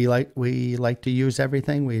 So we like to use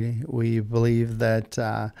everything. We believe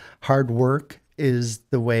that hard work is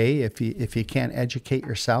the way if you can't educate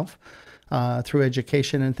yourself through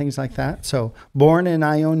education and things like that. So born in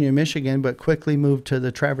Ionia, Michigan, but quickly moved to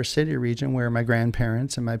the Traverse City region where my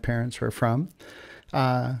grandparents and my parents were from.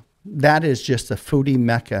 That is just a foodie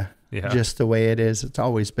mecca, just the way it is. It's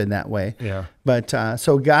always been that way. Yeah. But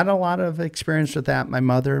so got a lot of experience with that. My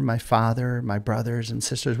mother, my father, my brothers and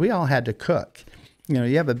sisters, we all had to cook. You know,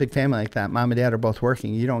 you have a big family like that. Mom and dad are both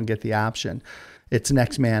working. You don't get the option. It's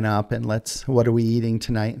next man up and what are we eating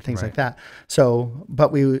tonight and things like that. So,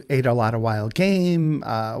 but we ate a lot of wild game.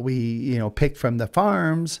 We, picked from the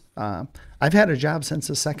farms. I've had a job since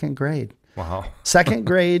the 2nd grade. Wow. 2nd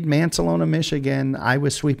grade, Mansalona, Michigan. I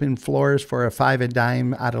was sweeping floors for a 5 a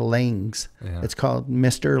dime out of Lang's. Yeah. It's called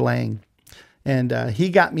Mr. Lang. And he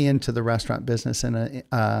got me into the restaurant business in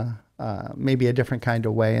maybe a different kind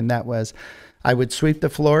of way. And that was, I would sweep the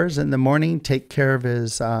floors in the morning, take care of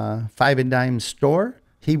his 5 a dime store.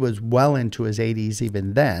 He was well into his 80s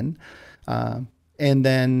even then. And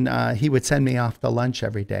then he would send me off to lunch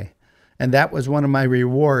every day. And that was one of my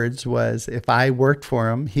rewards was if I worked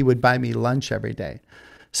for him, he would buy me lunch every day.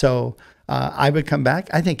 So I would come back.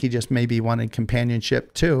 I think he just maybe wanted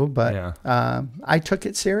companionship too, but I took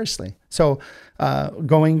it seriously. So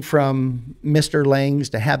going from Mr. Lang's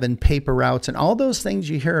to having paper routes and all those things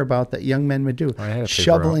you hear about that young men would do,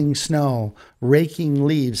 shoveling snow, raking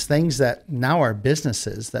leaves, things that now are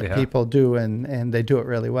businesses that people do, and they do it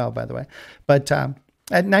really well, by the way. But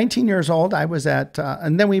at 19 years old, I was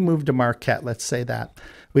and then we moved to Marquette, let's say that.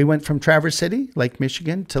 We went from Traverse City, Lake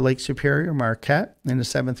Michigan, to Lake Superior, Marquette in the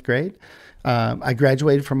 7th grade. I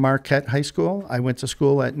graduated from Marquette High School. I went to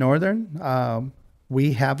school at Northern.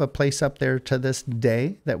 We have a place up there to this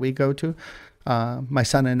day that we go to. My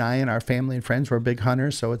son and I and our family and friends were big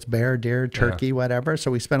hunters, so it's bear, deer, turkey, whatever.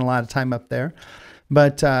 So we spent a lot of time up there.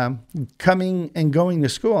 But coming and going to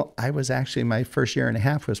school, I was actually, my first year and a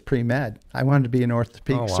half was pre-med. I wanted to be an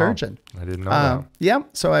orthopedic surgeon. I didn't know that. Yeah,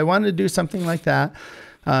 so I wanted to do something like that.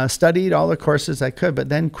 Studied all the courses I could, but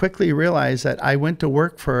then quickly realized that I went to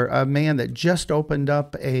work for a man that just opened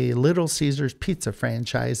up a Little Caesars pizza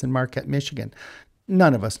franchise in Marquette, Michigan.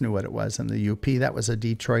 None of us knew what it was in the UP. That was a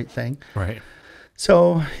Detroit thing. Right.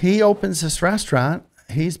 So he opens this restaurant.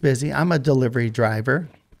 He's busy. I'm a delivery driver.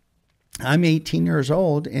 I'm 18 years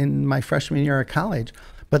old in my freshman year of college,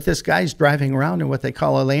 but this guy's driving around in what they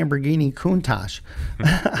call a Lamborghini Countach.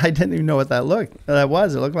 I didn't even know what that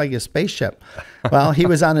was. It looked like a spaceship. Well, he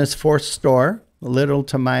was on his 4th store, little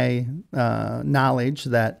to my knowledge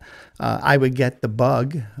that I would get the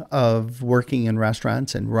bug of working in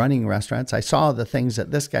restaurants and running restaurants. I saw the things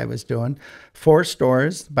that this guy was doing. 4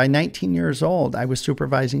 stores. By 19 years old, I was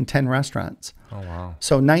supervising 10 restaurants. Oh, wow.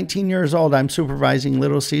 So 19 years old, I'm supervising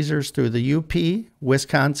Little Caesars through the UP,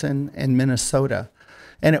 Wisconsin, and Minnesota.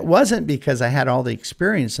 And it wasn't because I had all the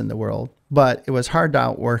experience in the world, but it was hard to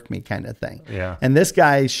outwork me kind of thing. Yeah. And this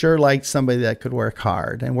guy sure liked somebody that could work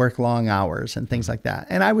hard and work long hours and things like that.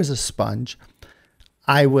 And I was a sponge.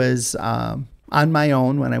 I was on my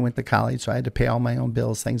own when I went to college, so I had to pay all my own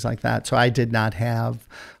bills, things like that. So I did not have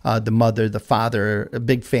the mother, the father, a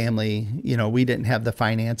big family. We didn't have the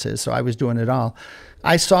finances, so I was doing it all.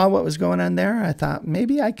 I saw what was going on there. I thought,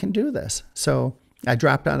 maybe I can do this. So I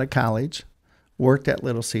dropped out of college, worked at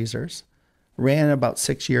Little Caesars, ran about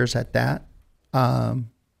 6 years at that.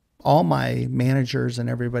 All my managers and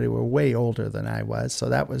everybody were way older than I was, so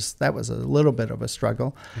that was a little bit of a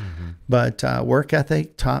struggle. Mm-hmm. But work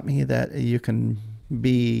ethic taught me that you can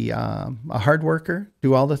be a hard worker,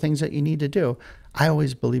 do all the things that you need to do. I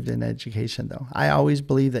always believed in education, though. I always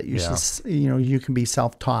believed that you can be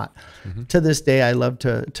self-taught. To this day, I love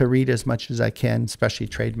to read as much as I can, especially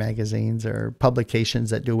trade magazines or publications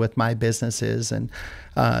that do with my businesses, and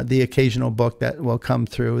the occasional book that will come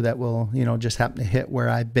through that will, just happen to hit where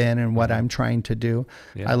I've been and what I'm trying to do.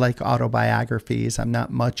 I like autobiographies. I'm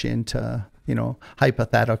not much into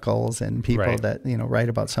hypotheticals and people that, write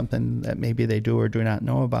about something that maybe they do or do not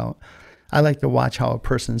know about. I like to watch how a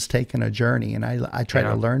person's taken a journey, and I try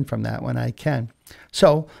to learn from that when I can.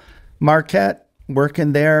 So Marquette,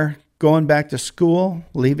 working there, going back to school,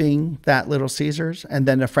 leaving that Little Caesars, and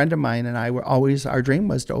then a friend of mine and I were always, our dream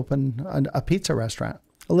was to open a pizza restaurant,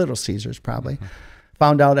 a Little Caesars probably.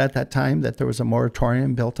 Found out at that time that there was a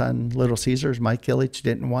moratorium built on Little Caesars. Mike Illich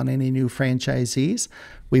didn't want any new franchisees.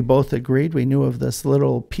 We both agreed. We knew of this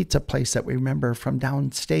little pizza place that we remember from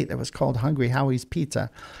downstate that was called Hungry Howie's Pizza.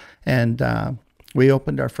 And we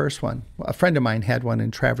opened our first one. A friend of mine had one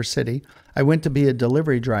in Traverse City. I went to be a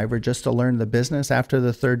delivery driver just to learn the business. After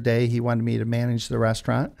the third day, he wanted me to manage the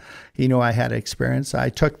restaurant. He knew I had experience. I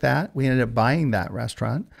took that. We ended up buying that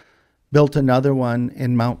restaurant, built another one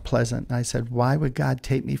in Mount Pleasant. I said, why would God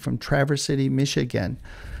take me from Traverse City, Michigan,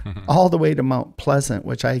 all the way to Mount Pleasant,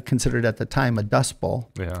 which I considered at the time a dust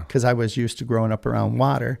bowl, because I was used to growing up around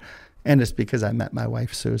water. And it's because I met my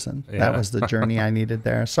wife, Susan. That was the journey I needed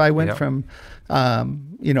there. So I went from,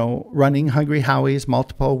 running Hungry Howie's,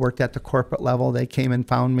 multiple, worked at the corporate level. They came and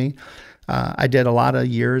found me. I did a lot of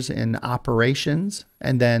years in operations.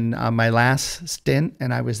 And then my last stint,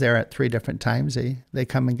 and I was there at 3 different times, they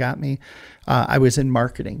come and got me. I was in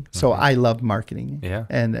marketing. So I love marketing.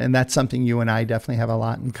 And that's something you and I definitely have a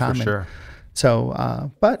lot in common. For sure.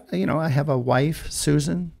 So, but, I have a wife,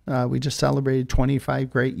 Susan. We just celebrated 25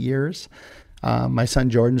 great years. My son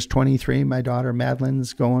Jordan's 23. My daughter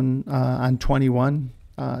Madeline's going on 21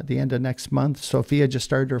 at the end of next month. Sophia just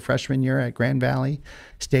started her freshman year at Grand Valley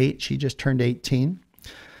State. She just turned 18.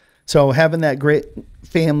 So having that great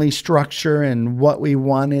family structure and what we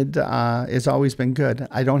wanted has always been good.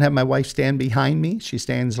 I don't have my wife stand behind me. She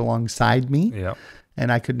stands alongside me.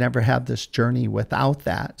 And I could never have this journey without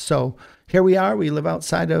that. So here we are. We live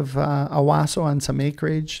outside of Owasso on some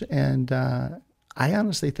acreage. And I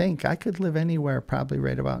honestly think I could live anywhere probably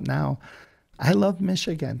right about now. I love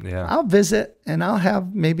Michigan. I'll visit, and I'll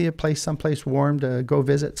have maybe a place, someplace warm to go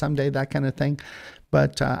visit someday, that kind of thing.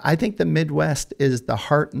 But I think the Midwest is the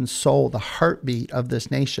heart and soul, the heartbeat of this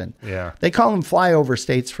nation. They call them flyover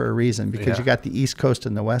states for a reason, because you got the East Coast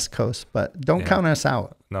and the West Coast. But don't count us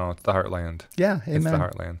out. No, it's the heartland. Amen. It's the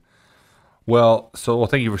heartland. Well,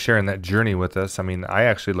 thank you for sharing that journey with us. I mean, I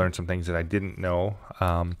actually learned some things that I didn't know.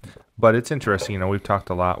 But it's interesting. We've talked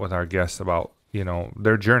a lot with our guests about,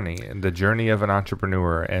 their journey and the journey of an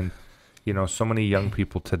entrepreneur. And, so many young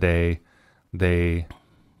people today, they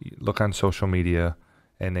look on social media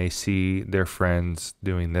and they see their friends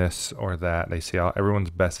doing this or that. They see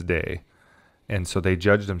everyone's best day. And so they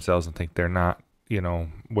judge themselves and think they're not,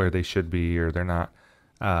 where they should be, or they're not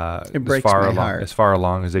as far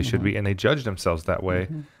along as they should be. And they judge themselves that way.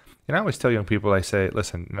 And I always tell young people, I say,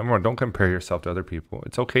 listen, number one, don't compare yourself to other people.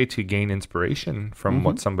 It's okay to gain inspiration from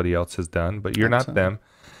what somebody else has done, but you're not them.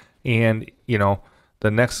 And, the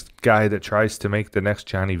next guy that tries to make the next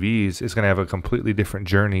Johnny V's is going to have a completely different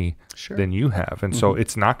journey than you have. And so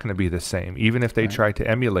it's not going to be the same, even if they try to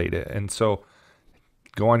emulate it. And so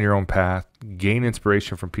go on your own path, gain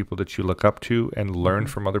inspiration from people that you look up to, and learn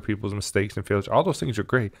from other people's mistakes and failures. All those things are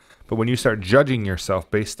great. But when you start judging yourself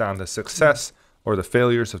based on the success or the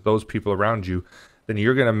failures of those people around you, then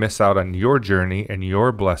you're going to miss out on your journey and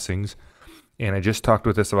your blessings. And I just talked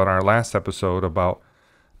with this about our last episode about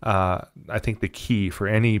I think the key for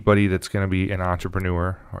anybody that's going to be an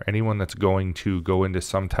entrepreneur, or anyone that's going to go into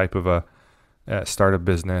some type of a start a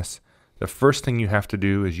business, the first thing you have to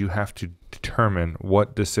do is you have to determine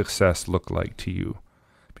what does success look like to you,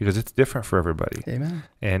 because it's different for everybody. Amen.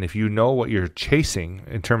 And if you know what you're chasing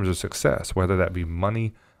in terms of success, whether that be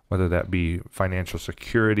money, whether that be financial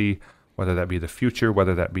security, whether that be the future,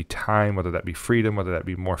 whether that be time, whether that be freedom, whether that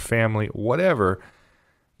be more family, whatever,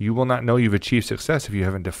 you will not know you've achieved success if you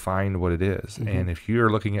haven't defined what it is. And if you're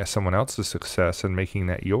looking at someone else's success and making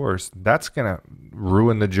that yours, that's going to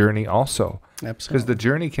ruin the journey also. Absolutely. Because the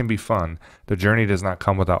journey can be fun. The journey does not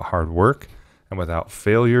come without hard work and without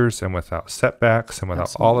failures and without setbacks and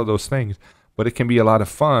without all of those things. But it can be a lot of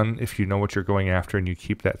fun if you know what you're going after and you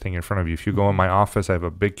keep that thing in front of you. If you go in my office, I have a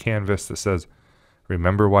big canvas that says,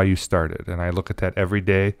 remember why you started. And I look at that every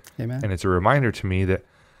day. Amen. And it's a reminder to me that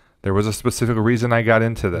there was a specific reason I got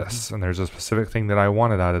into this, and there's a specific thing that I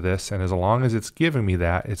wanted out of this, and as long as it's giving me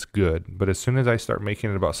that, it's good. But as soon as I start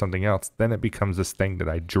making it about something else, then it becomes this thing that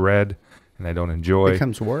I dread and I don't enjoy. It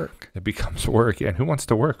becomes work. It becomes work. Yeah, and who wants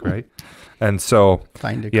to work, right? And so,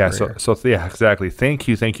 find a yeah, career. so yeah, exactly. Thank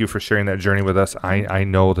you for sharing that journey with us. I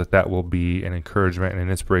know that will be an encouragement and an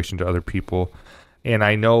inspiration to other people, and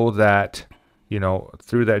I know that, you know,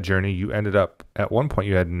 through that journey, you ended up, at one point,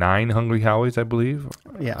 you had 9 Hungry Howies, I believe.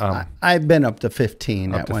 Yeah, I've been up to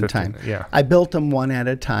 15 at one time. Yeah. I built them one at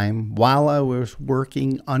a time while I was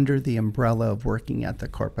working under the umbrella of working at the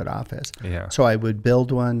corporate office. Yeah. So I would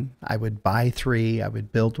build one, I would buy 3, I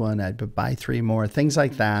would build one, I'd buy 3 more, things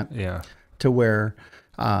like that. Yeah. To where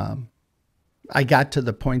I got to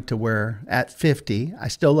the point to where at 50, I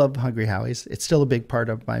still love Hungry Howies. It's still a big part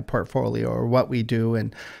of my portfolio or what we do.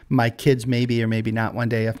 And my kids maybe or maybe not one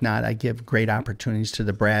day. If not, I give great opportunities to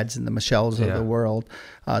the Brads and the Michelles of the world,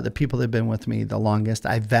 the people that have been with me the longest.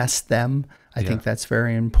 I vest them. I think that's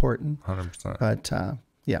very important. 100%. But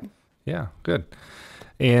yeah. Yeah, good.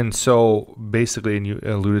 And so basically, and you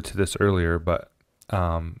alluded to this earlier, but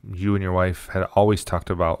you and your wife had always talked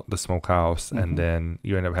about the smokehouse, and then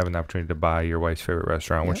you end up having the opportunity to buy your wife's favorite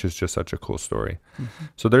restaurant, which is just such a cool story.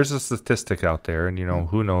 So there's a statistic out there, and you know,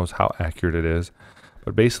 who knows how accurate it is,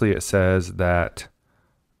 but basically it says that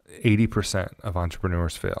 80% of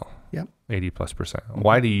entrepreneurs fail. Yep. 80+%.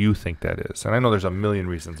 Why do you think that is? And I know there's a million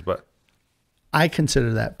reasons, but I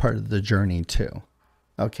consider that part of the journey too.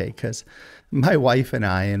 Okay, because my wife and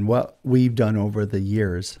I, and what we've done over the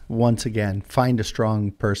years, once again, find a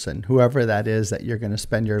strong person, whoever that is that you're going to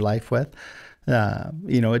spend your life with.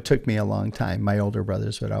 You know, it took me a long time. My older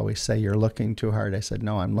brothers would always say, "You're looking too hard." I said,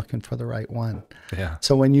 "No, I'm looking for the right one." Yeah.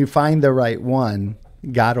 So when you find the right one,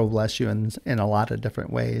 God will bless you in a lot of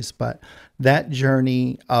different ways. But that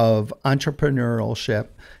journey of entrepreneurship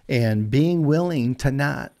and being willing to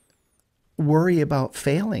not worry about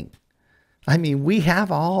failing. I mean, we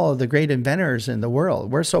have all of the great inventors in the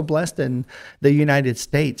world. We're so blessed in the United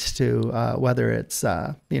States to whether it's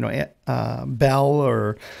Bell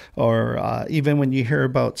or even when you hear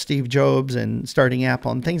about Steve Jobs and starting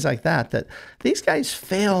Apple and things like that, that these guys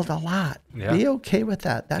failed a lot. Yeah. Be okay with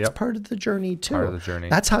that. That's part of the journey too. Part of the journey.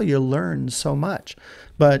 That's how you learn so much.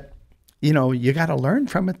 But you know, you got to learn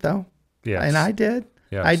from it though. Yes. And I did.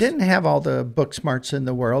 Yes. I didn't have all the book smarts in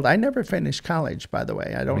the world. I never finished college, by the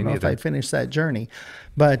way. I don't know if I finished that journey.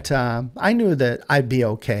 But I knew that I'd be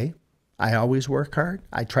okay. I always work hard.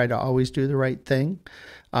 I try to always do the right thing.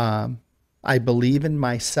 I believe in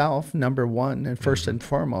myself, number one, and first and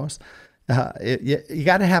foremost. You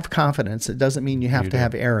got to have confidence. It doesn't mean you have to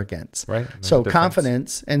have arrogance. Right. So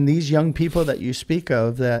confidence, and these young people that you speak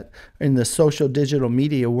of that in the social digital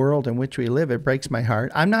media world in which we live, it breaks my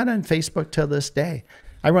heart. I'm not on Facebook till this day.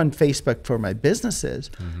 I run Facebook for my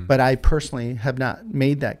businesses, but I personally have not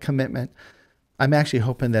made that commitment. I'm actually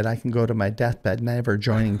hoping that I can go to my deathbed never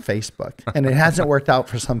joining Facebook. And it hasn't worked out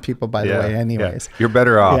for some people, by the way, anyways. Yeah. You're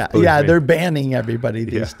better off. Yeah, they're banning everybody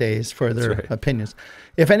these days for their opinions.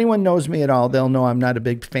 If anyone knows me at all, they'll know I'm not a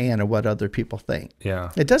big fan of what other people think.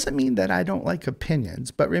 Yeah. It doesn't mean that I don't like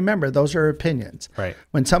opinions, but remember, those are opinions. Right.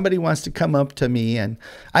 When somebody wants to come up to me, and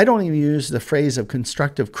I don't even use the phrase of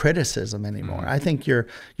constructive criticism anymore. I think you're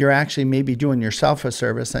actually maybe doing yourself a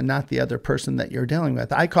service and not the other person that you're dealing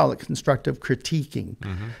with. I call it constructive critiquing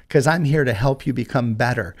because I'm here to help you become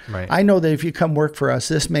better. Right. I know that if you come work for us,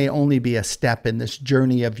 this may only be a step in this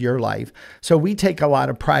journey of your life. So we take a lot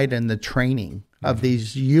of pride in the training of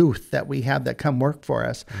these youth that we have that come work for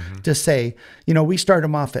us to say, you know, we start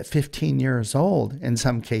them off at 15 years old in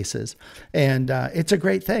some cases. And it's a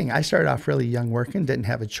great thing. I started off really young working, didn't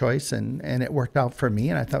have a choice, and it worked out for me,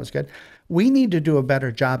 and I thought it was good. We need to do a better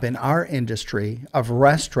job in our industry of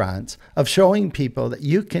restaurants of showing people that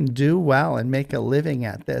you can do well and make a living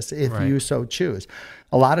at this if you so choose.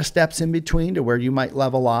 A lot of steps in between to where you might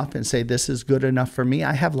level off and say, this is good enough for me.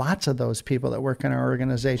 I have lots of those people that work in our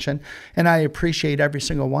organization, and I appreciate every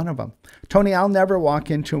single one of them. Tony, I'll never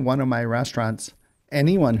walk into one of my restaurants,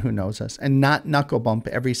 anyone who knows us, and not knuckle bump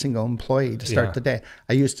every single employee to start the day.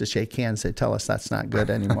 I used to shake hands. They tell us that's not good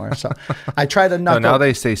anymore. So I try to knuckle. No, now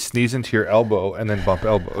they say sneeze into your elbow and then bump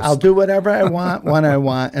elbows. I'll do whatever I want, when I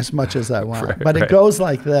want, as much as I want. But it goes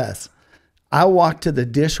like this. I'll walk to the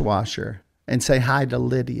dishwasher and say hi to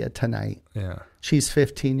Lydia tonight. Yeah. She's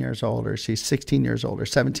 15 years old, or she's 16 years old, or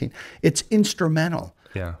 17. It's instrumental.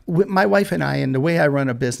 Yeah. My wife and I, and the way I run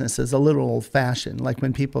a business is a little old fashioned. Like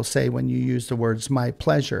when people say, when you use the words "my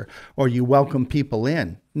pleasure" or you welcome people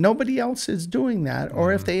in, nobody else is doing that.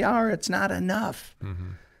 Or if they are, it's not enough.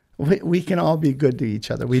 we can all be good to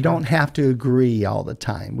each other. We don't have to agree all the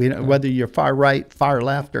time. Whether you're far right, far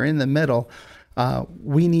left, or in the middle,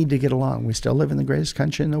 we need to get along. We still live in the greatest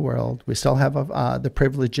country in the world. We still have the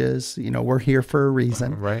privileges. We're here for a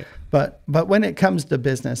reason. Right. But when it comes to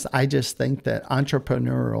business, I just think that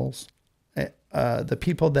entrepreneurs, the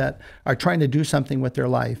people that are trying to do something with their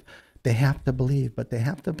life, they have to believe, but they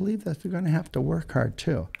have to believe that they're going to have to work hard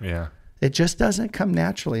too. Yeah. It just doesn't come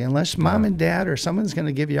naturally unless mom and dad or someone's going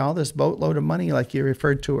to give you all this boatload of money like you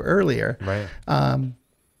referred to earlier. Right.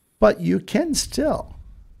 But you can still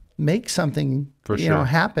make something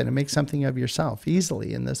happen and make something of yourself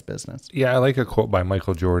easily in this business. Yeah, I like a quote by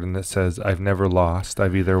Michael Jordan that says, "I've never lost.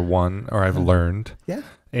 I've either won or I've learned." Yeah.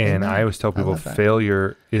 And Amen. I always tell people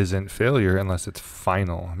failure isn't failure unless it's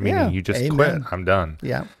final, meaning you just quit. I'm done.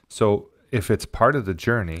 Yeah. So if it's part of the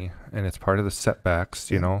journey and it's part of the setbacks,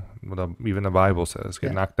 even the Bible says,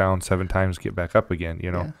 get knocked down 7 times, get back up again,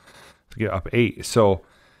 to get up 8. So,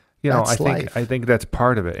 I think that's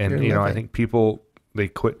part of it. And, I think people, they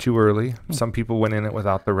quit too early. Some people went in it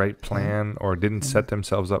without the right plan or didn't set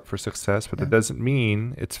themselves up for success, but that doesn't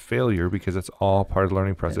mean it's failure because it's all part of the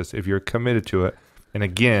learning process. If you're committed to it, and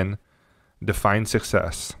again, define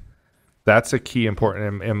success. That's a key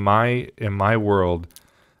important in my world.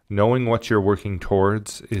 Knowing what you're working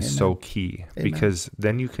towards is so key because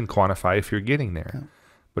then you can quantify if you're getting there. Yeah.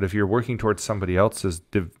 But if you're working towards somebody else's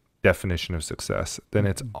definition of success, then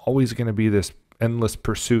it's always going to be this endless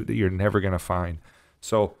pursuit that you're never going to find.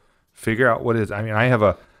 So figure out what is. I mean, I have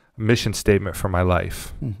a mission statement for my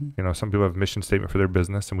life. Some people have a mission statement for their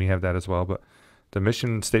business, and we have that as well. But the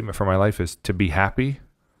mission statement for my life is to be happy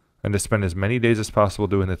and to spend as many days as possible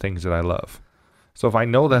doing the things that I love. So if I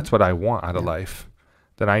know that's what I want out of life,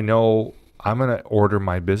 then I know I'm going to order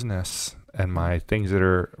my business and my things that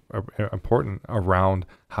are important around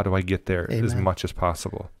how do I get there as much as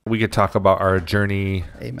possible. We could talk about our journey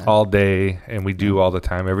all day, and we do all the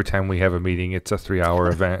time. Every time we have a meeting, it's a 3-hour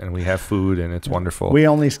event, and we have food, and it's wonderful. We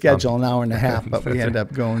only schedule an hour and a half, but we end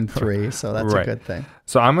up going 3, so that's a good thing.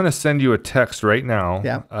 So I'm going to send you a text right now.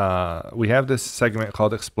 Yeah. We have this segment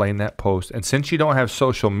called Explain That Post, and since you don't have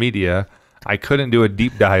social media, I couldn't do a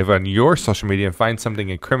deep dive on your social media and find something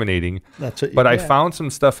incriminating. But I found some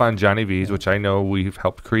stuff on Johnny V's, which I know we've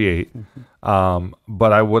helped create.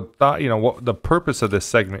 But I would thought, what the purpose of this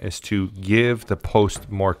segment is to give the post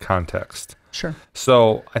more context. Sure.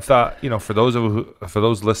 So I thought, for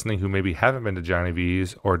those listening who maybe haven't been to Johnny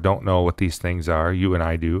V's or don't know what these things are, you and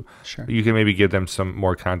I do. Sure. You can maybe give them some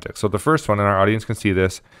more context. So the first one, and our audience can see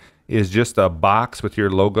this, is just a box with your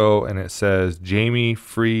logo, and it says Jamie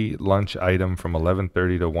free lunch item from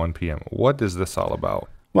 11:30 to 1 p.m. What is this all about?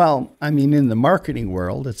 Well, I mean, in the marketing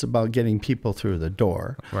world, it's about getting people through the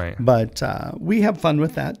door. Right. But we have fun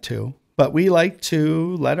with that too. But we like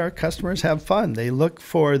to let our customers have fun. They look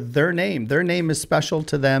for their name. Their name is special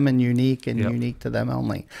to them and unique unique to them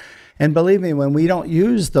only. And believe me, when we don't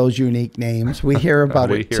use those unique names, we hear about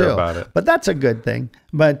it too. But that's a good thing.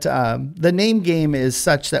 But the name game is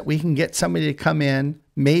such that we can get somebody to come in,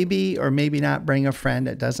 maybe or maybe not bring a friend.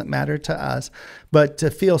 It doesn't matter to us. But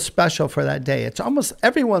to feel special for that day. It's almost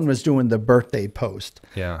everyone was doing the birthday post.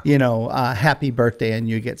 Yeah. Happy birthday and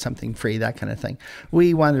you get something free, that kind of thing.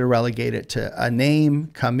 We wanted to relegate it to a name,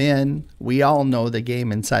 come in. We all know the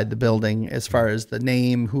game inside the building as far as the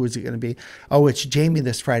name, who is it going to be? Oh, it's Jamie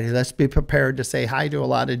this Friday. Let's be prepared to say hi to a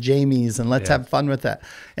lot of Jamies and let's have fun with that.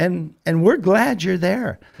 And we're glad you're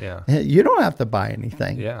there. Yeah. You don't have to buy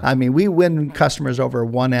anything. Yeah. I mean, we win customers over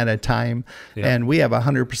one at a time, and we have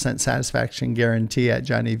 100% satisfaction guarantee at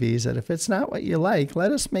Johnny V's that if it's not what you like,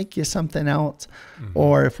 let us make you something else.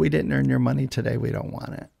 Or if we didn't earn your money today, we don't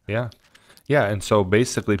want it. Yeah. Yeah. And so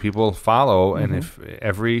basically people follow, and if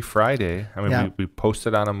every Friday, I mean, we post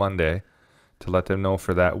it on a Monday to let them know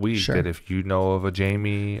for that week that if you know of a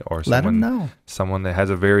Jamie or someone that has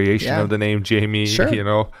a variation of the name Jamie,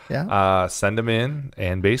 send them in,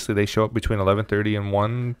 and basically they show up between 11:30 and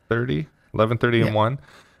 1:30, 11:30 and 1.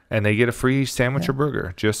 And they get a free sandwich or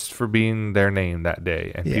burger just for being their name that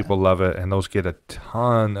day. And people love it. And those get a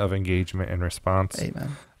ton of engagement and response.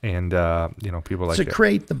 Amen. And, people like it. To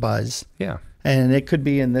create the buzz. Yeah. And it could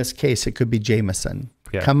be, in this case, it could be Jameson.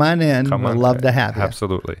 Yeah. Come on in. We'll love to have you.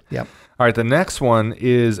 Absolutely. Yep. All right. The next one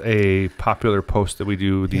is a popular post that we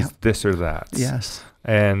do, this or that. Yes.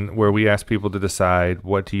 And where we ask people to decide,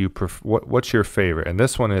 what do you prefer? What's your favorite? And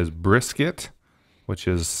this one is brisket, which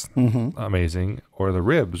is amazing, or the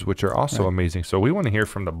ribs, which are also amazing. So we want to hear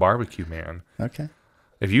from the barbecue man. Okay.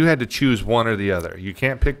 If you had to choose one or the other, you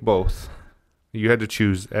can't pick both. You had to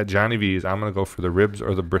choose at Johnny V's, I'm going to go for the ribs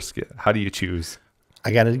or the brisket. How do you choose?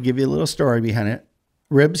 I got to give you a little story behind it.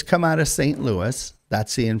 ribs come out of St. Louis.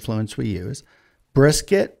 That's the influence we use.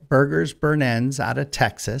 Brisket, burgers, burn ends out of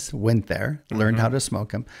Texas. Went there, learned how to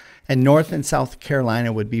smoke them. And North and South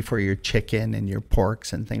Carolina would be for your chicken and your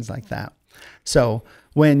porks and things like that. So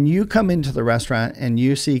when you come into the restaurant and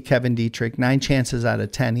you see Kevin Dittrich, 9 chances out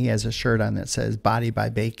of 10, he has a shirt on that says Body by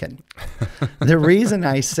Bacon. The reason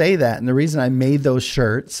I say that, and the reason I made those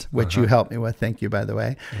shirts, which you helped me with, thank you, by the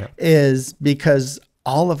way, is because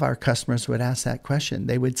all of our customers would ask that question.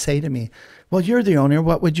 They would say to me, well, you're the owner.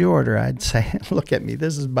 What would you order? I'd say, look at me.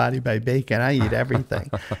 This is Body by Bacon. I eat everything.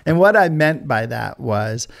 And what I meant by that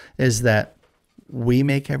is that we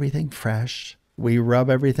make everything fresh. We rub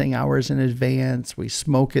everything hours in advance. We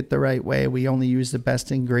smoke it the right way. We only use the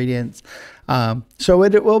best ingredients. So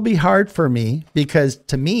it will be hard for me because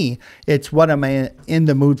to me, it's what am I in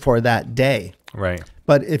the mood for that day. Right.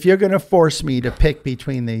 But if you're going to force me to pick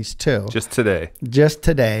between these two, just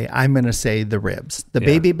today, I'm going to say the ribs. The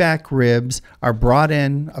baby back ribs are brought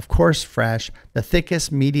in, of course, fresh, the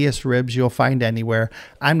thickest, meatiest ribs you'll find anywhere.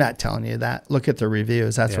 I'm not telling you that. Look at the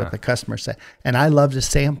reviews. That's what the customers say. And I love to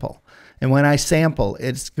sample. And when I sample,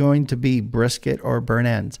 it's going to be brisket or burn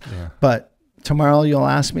ends. Yeah. But tomorrow you'll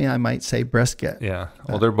ask me, I might say brisket. Yeah.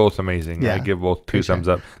 Well, they're both amazing. I give both two thumbs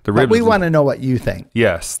up. The ribs. But we want to know what you think.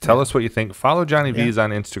 Yes. Tell us what you think. Follow Johnny V's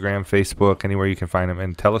on Instagram, Facebook, anywhere you can find him,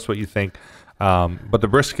 and tell us what you think. But the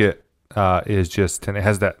brisket is just, and it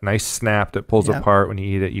has that nice snap that pulls apart when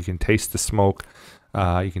you eat it. You can taste the smoke.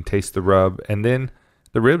 You can taste the rub. And then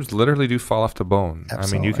the ribs literally do fall off the bone.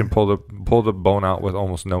 Absolutely. I mean, you can pull the bone out with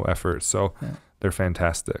almost no effort. So they're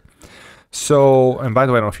fantastic. So, and by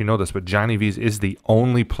the way, I don't know if you know this, but Johnny V's is the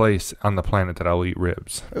only place on the planet that I'll eat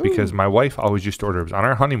ribs. Ooh. Because my wife always used to order ribs. On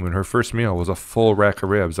our honeymoon, her first meal was a full rack of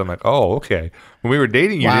ribs. I'm like, oh, okay. When we were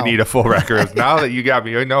dating, you didn't eat a full rack of ribs. Now that you got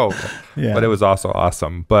me, I know. But it was also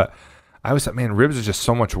awesome. But I was like, man, ribs is just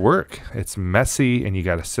so much work. It's messy, and you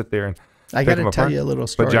got to sit there and I got to tell you a little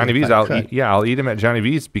story. But Johnny V's, I'll eat them at Johnny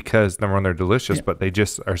V's because number one, they're delicious, but they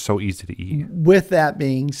just are so easy to eat. With that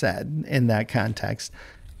being said, in that context,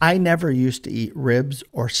 I never used to eat ribs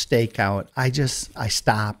or steak out. I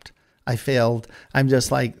stopped. I failed. I'm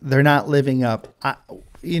just like, they're not living up.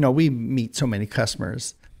 We meet so many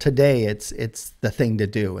customers. Today, it's the thing to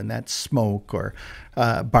do, and that's smoke or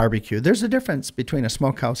barbecue. There's a difference between a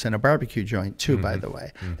smokehouse and a barbecue joint, too, by the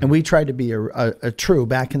way. And we try to be a true,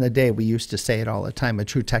 back in the day, we used to say it all the time, a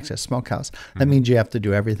true Texas smokehouse. That means you have to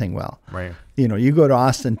do everything well. Right. You go to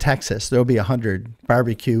Austin, Texas, there'll be 100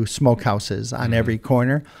 barbecue smokehouses on every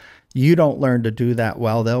corner. You don't learn to do that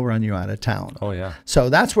well, they'll run you out of town. Oh, yeah. So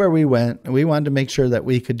that's where we went. We wanted to make sure that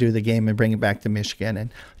we could do the game and bring it back to Michigan.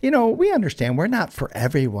 And, we understand we're not for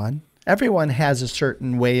everyone. Everyone has a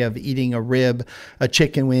certain way of eating a rib, a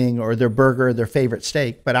chicken wing, or their burger, their favorite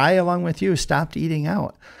steak. But I, along with you, stopped eating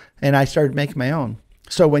out, and I started making my own.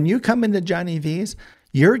 So when you come into Johnny V's,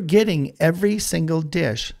 you're getting every single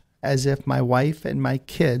dish as if my wife and my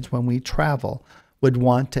kids, when we travel, would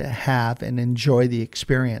want to have and enjoy the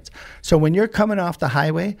experience. So when you're coming off the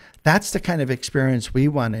highway, that's the kind of experience we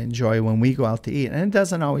want to enjoy when we go out to eat. And it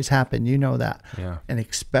doesn't always happen, you know that. Yeah. And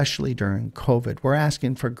especially during COVID, we're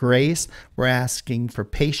asking for grace, we're asking for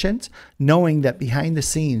patience, knowing that behind the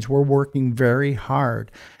scenes, we're working very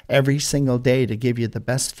hard every single day to give you the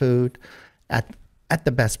best food at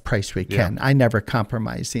the best price we can. I never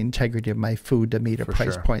compromise the integrity of my food to meet a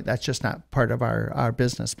price point. That's just not part of our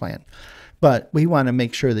business plan. But we want to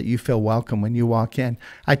make sure that you feel welcome when you walk in.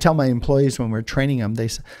 I tell my employees when we're training them,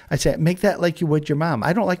 I say, make that like you would your mom.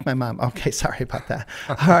 I don't like my mom. Okay, sorry about that.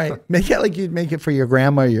 All right, make it like you'd make it for your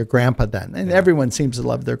grandma or your grandpa then. And everyone seems to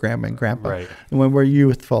love their grandma and grandpa. Right. And when we're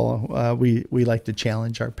youthful, we like to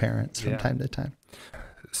challenge our parents from time to time.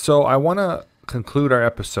 So I want to conclude our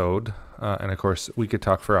episode. And of course, we could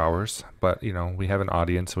talk for hours, but we have an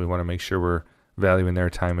audience, and we want to make sure we're valuing their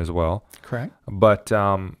time as well. Correct. But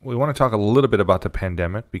we want to talk a little bit about the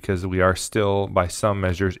pandemic because we are still, by some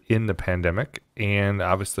measures, in the pandemic. And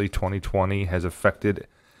obviously 2020 has affected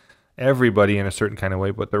everybody in a certain kind of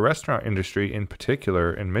way. But the restaurant industry in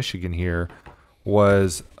particular in Michigan here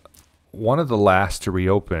was one of the last to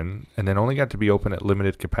reopen, and then only got to be open at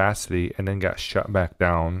limited capacity, and then got shut back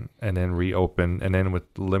down and then reopened, and then with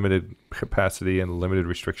limited capacity and limited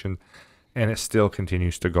restriction, and it still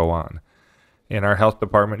continues to go on. And our health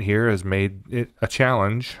department here has made it a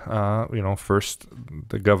challenge. First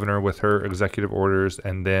the governor with her executive orders,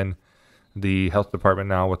 and then the health department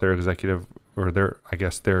now with their executive or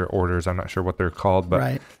their orders. I'm not sure what they're called,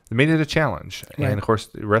 but they made it a challenge. Right. And of course,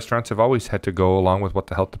 restaurants have always had to go along with what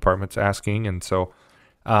the health department's asking. And so,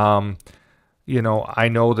 I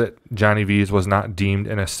know that Johnny V's was not deemed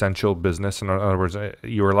an essential business. In other words,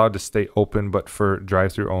 you were allowed to stay open, but for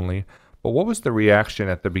drive-through only. But what was the reaction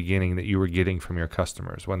at the beginning that you were getting from your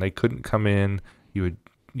customers when they couldn't come in? You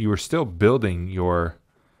were still building your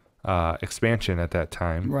expansion at that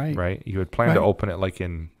time, right? You had planned to open it like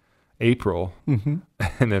in April, and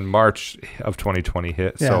then March of 2020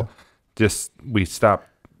 hit. Yeah. So we stopped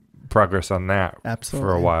progress on that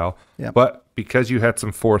for a while. Yep. But because you had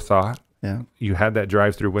some forethought, you had that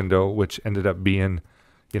drive-through window, which ended up being,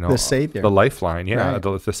 the savior, the lifeline. Yeah,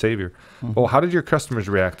 the savior. Well, how did your customers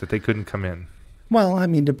react that they couldn't come in? Well, I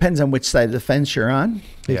mean, depends on which side of the fence you're on,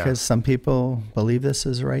 because some people believe this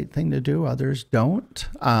is the right thing to do. Others don't.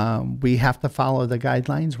 We have to follow the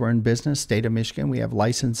guidelines. We're in business, state of Michigan. We have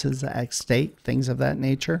licenses at state, things of that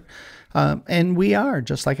nature. And we are,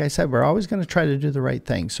 just like I said, we're always going to try to do the right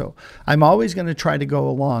thing. So I'm always going to try to go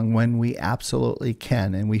along when we absolutely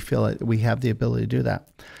can, and we feel that we have the ability to do that.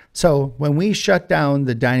 So when we shut down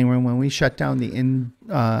the dining room, when we shut down the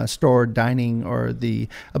in-store dining or the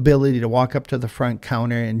ability to walk up to the front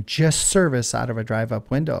counter and just service out of a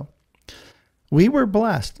drive-up window, we were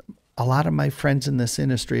blessed. A lot of my friends in this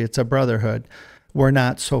industry, it's a brotherhood, were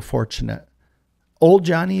not so fortunate. Old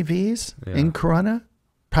Johnny V's in Corunna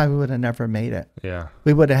probably would have never made it. Yeah.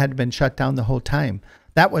 We would have had been shut down the whole time.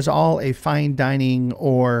 That was all a fine dining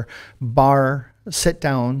or bar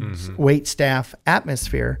sit-down, wait staff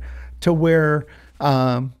atmosphere to where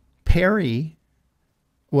Perry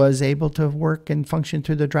was able to work and function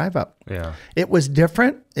through the drive-up. Yeah. It was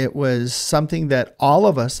different. It was something that all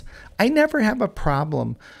of us, I never have a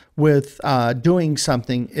problem with doing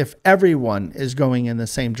something if everyone is going in the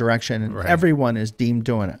same direction and everyone is deemed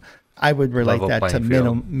doing it. I would relate that to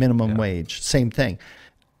minimum wage. Same thing.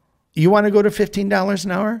 You want to go to $15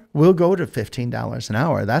 an hour? We'll go to $15 an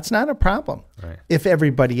hour. That's not a problem if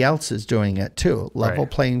everybody else is doing it too. Level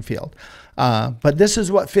playing field. But this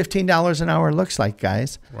is what $15 an hour looks like,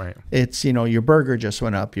 guys. Right. It's, your burger just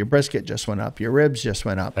went up, your brisket just went up, your ribs just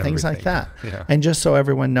went up, things like that. Yeah. And just so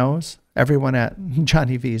everyone knows, everyone at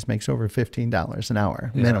Johnny V's makes over $15 an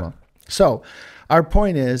hour minimum. So our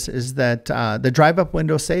point is that the drive-up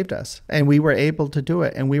window saved us, and we were able to do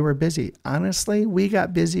it, and we were busy. Honestly, we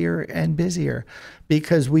got busier and busier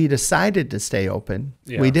because we decided to stay open.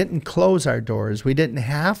 Yeah. We didn't close our doors. We didn't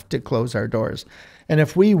have to close our doors. And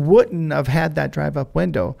if we wouldn't have had that drive-up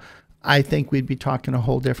window, I think we'd be talking a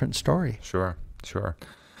whole different story. Sure.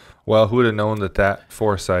 Well, who would have known that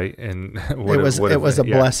foresight and it was a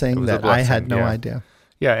blessing that I had no idea.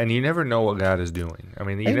 Yeah, and you never know what God is doing. I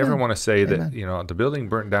mean, you never want to say that, the building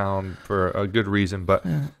burnt down for a good reason, but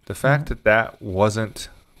the fact that wasn't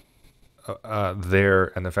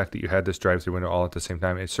there, and the fact that you had this drive-through window all at the same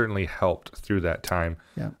time, it certainly helped through that time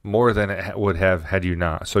more than it would have had you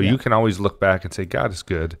not. So you can always look back and say, God is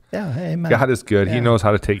good. Yeah, amen. God is good. He knows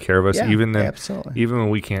how to take care of us, even absolutely. Even when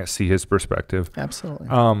we can't see his perspective. Absolutely.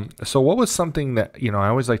 So what was something that, I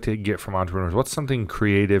always like to get from entrepreneurs, what's something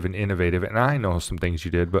creative and innovative? And I know some things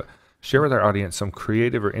you did, but share with our audience some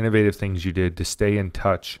creative or innovative things you did to stay in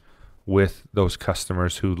touch with those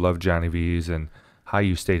customers who love Johnny V's and how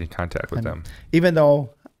you stayed in contact with them. Even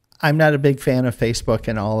though I'm not a big fan of Facebook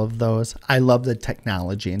and all of those, I love the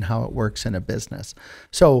technology and how it works in a business.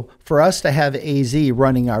 So for us to have AZ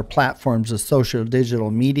running our platforms of social digital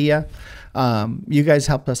media, you guys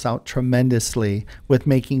helped us out tremendously with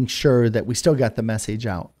making sure that we still got the message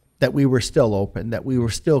out, that we were still open, that we were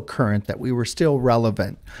still current, that we were still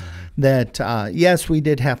relevant. That, yes, we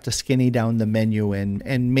did have to skinny down the menu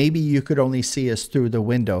and maybe you could only see us through the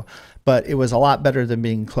window, but it was a lot better than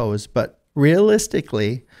being closed. But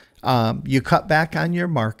realistically, you cut back on your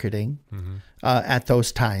marketing at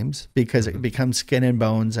those times because it becomes skin and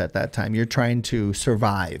bones at that time. You're trying to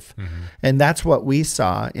survive. And that's what we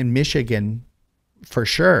saw in Michigan for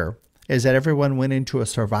sure, is that everyone went into a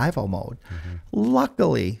survival mode.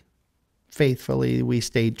 Luckily, faithfully, we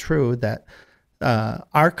stayed true that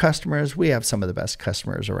our customers, we have some of the best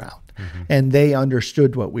customers around, and they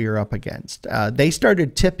understood what we were up against. They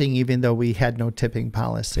started tipping even though we had no tipping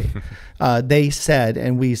policy. They said,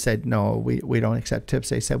 and we said, no, we don't accept tips.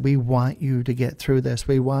 They said, we want you to get through this.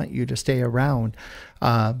 We want you to stay around.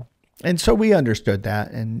 And so we understood that,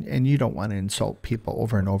 and you don't want to insult people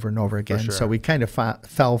over and over and over again. Sure. So we kind of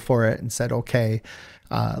fell for it and said, okay,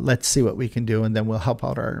 let's see what we can do, and then we'll help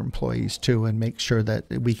out our employees too and make sure that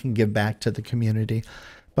we can give back to the community.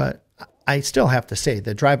 But I still have to say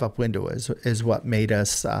the drive-up window is what made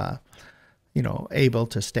us, able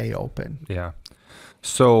to stay open. Yeah.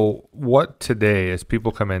 So what today, as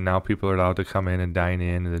people come in now, people are allowed to come in and dine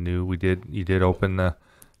in. You did open the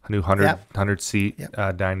a new 100 seat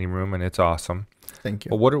dining room, and it's awesome. Thank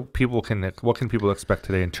you. Well, what can people expect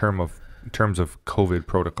today in terms of COVID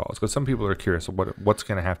protocols? Because some people are curious, what's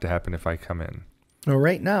going to have to happen if I come in? Well,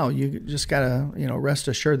 right now, you just got to, rest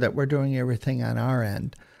assured that we're doing everything on our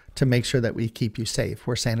end to make sure that we keep you safe.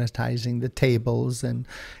 We're sanitizing the tables, and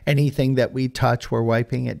anything that we touch, we're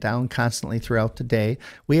wiping it down constantly throughout the day.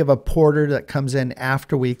 We have a porter that comes in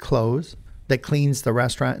after we close that cleans the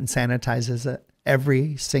restaurant and sanitizes it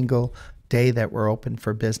every single day that we're open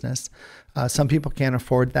for business. Some people can't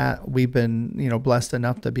afford that. We've been, blessed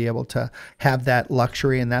enough to be able to have that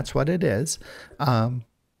luxury, and that's what it is.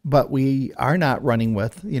 But we are not running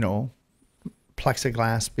with,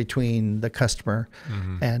 plexiglass between the customer,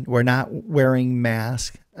 and we're not wearing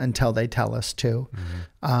masks until they tell us to.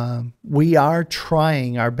 We are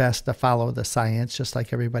trying our best to follow the science just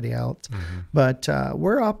like everybody else, but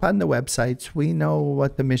we're up on the websites. We know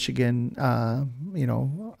what the Michigan, health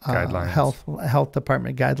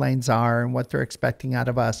department guidelines are and what they're expecting out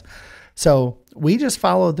of us. So we just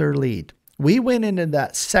follow their lead. We went into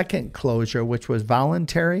that second closure, which was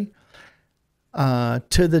voluntary,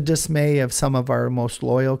 to the dismay of some of our most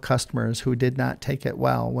loyal customers who did not take it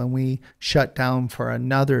well, when we shut down for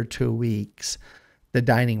another 2 weeks the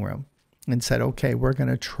dining room and said, okay, we're going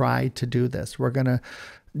to try to do this. We're going to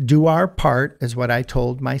do our part, is what I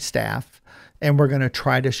told my staff, and we're going to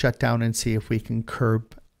try to shut down and see if we can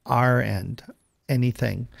curb our end.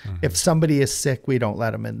 Anything. If somebody is sick, we don't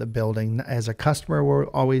let them in the building. As a customer, we're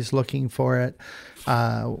always looking for it.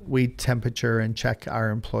 We temperature and check our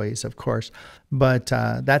employees, of course. But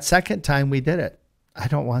that second time we did it, I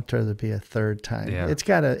don't want there to be a third time. Yeah. It's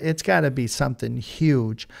gotta be something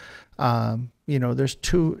huge. There's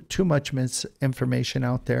too much misinformation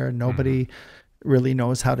out there. Nobody really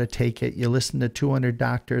knows how to take it. You listen to 200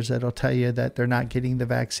 doctors that'll tell you that they're not getting the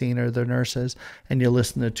vaccine, or the nurses, and you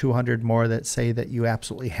listen to 200 more that say that you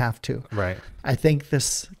absolutely have to. Right. I think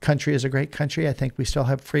this country is a great country. I think we still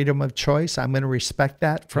have freedom of choice. I'm going to respect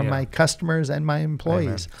that from my customers and my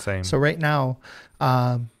employees. Amen. Same. So right now,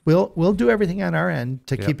 we'll do everything on our end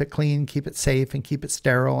to keep it clean, keep it safe, and keep it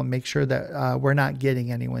sterile, and make sure that we're not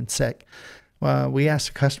getting anyone sick. We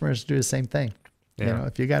ask the customers to do the same thing. Yeah.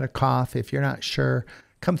 If you got a cough, if you're not sure,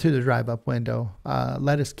 come through the drive-up window.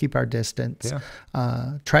 Let us keep our distance.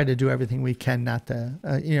 Try to do everything we can not to,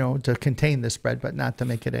 to contain the spread, but not to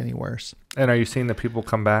make it any worse. And are you seeing the people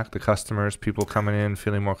come back, the customers, people coming in,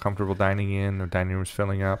 feeling more comfortable dining in, their dining rooms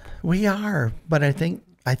filling up? We are, but I think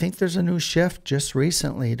there's a new shift just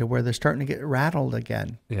recently to where they're starting to get rattled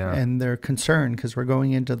again. Yeah. And they're concerned because we're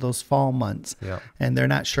going into those fall months. Yeah. And they're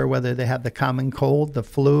not sure whether they have the common cold, the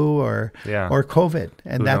flu, or COVID.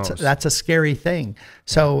 And that's a scary thing.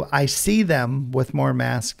 So I see them with more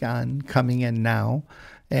masks on coming in now.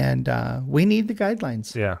 And we need the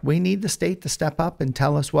guidelines. Yeah. We need the state to step up and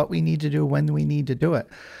tell us what we need to do, when we need to do it.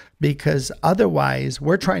 Because otherwise,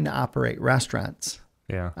 we're trying to operate restaurants.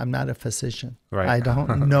 Yeah. I'm not a physician. Right. I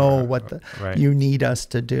don't know what you need us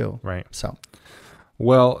to do. Right. So the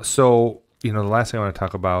last thing I want to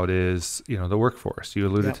talk about is, the workforce. You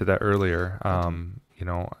alluded to that earlier.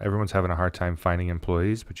 Everyone's having a hard time finding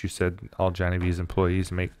employees, but you said all Johnny V's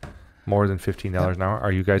employees make more than $15 an hour.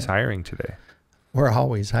 Are you guys hiring today? We're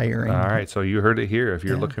always hiring. All right. So you heard it here. If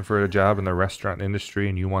you're looking for a job in the restaurant industry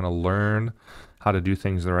and you want to learn how to do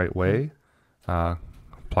things the right way,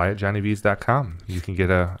 apply at johnnyv's.com. You can get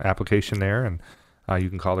an application there, and you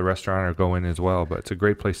can call the restaurant or go in as well. But it's a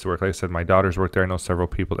great place to work. Like I said, my daughters work there. I know seveul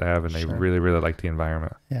people that have, and they really, really like the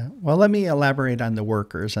environment. Yeah. Well, let me elaborate on the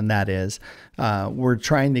workers, and that is we're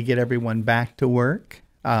trying to get everyone back to work.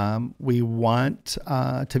 We want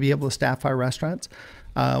to be able to staff our restaurants.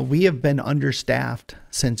 We have been understaffed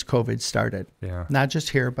since COVID started. Yeah. Not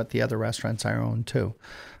just here, but the other restaurants I own too.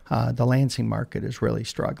 The Lansing market is really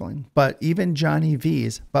struggling, but even Johnny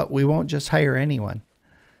V's. But we won't just hire anyone.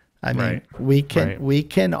 I mean, we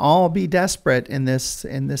can all be desperate in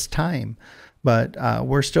this time, but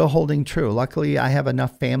we're still holding true. Luckily, I have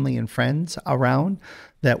enough family and friends around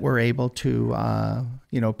that we're able to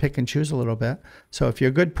pick and choose a little bit. So if you're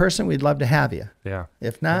a good person, we'd love to have you. Yeah.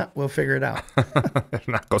 If not, we'll figure it out. If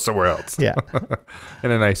not, go somewhere else. Yeah.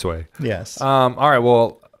 In a nice way. Yes. All right.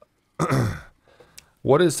 Well.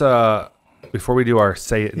 What is, before we do our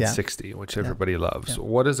Say It in 60, which everybody loves,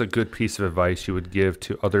 what is a good piece of advice you would give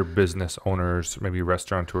to other business owners, maybe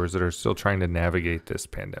restaurateurs that are still trying to navigate this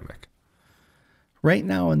pandemic? Right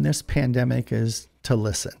now in this pandemic is to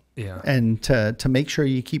listen. Yeah. And to make sure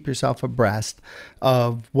you keep yourself abreast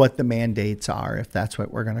of what the mandates are, if that's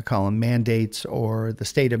what we're going to call them, mandates, or the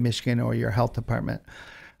state of Michigan or your health department.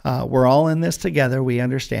 We're all in this together. We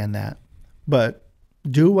understand that. But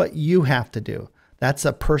Do what you have to do. That's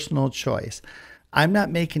a personal choice. I'm not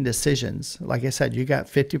making decisions. Like I said, you got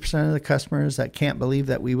 50% of the customers that can't believe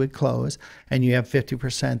that we would close, and you have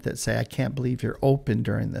 50% that say, I can't believe you're open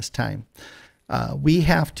during this time. We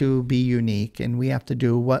have to be unique, and we have to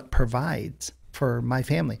do what provides for my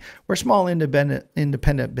family. We're small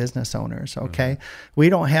independent business owners, okay? We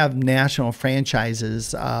don't have national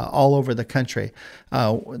franchises all over the country.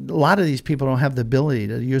 A lot of these people don't have the ability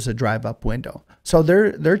to use a drive-up window. So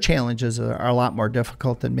their challenges are a lot more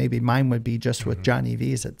difficult than maybe mine would be just with Johnny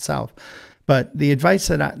V's itself. But the advice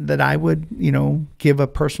that I would, give a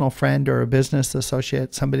personal friend or a business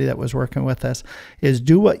associate, somebody that was working with us, is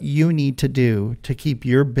do what you need to do to keep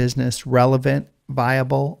your business relevant,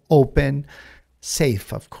 viable, open,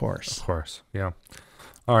 safe, of course. Of course, yeah.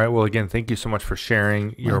 All right. Well, again, thank you so much for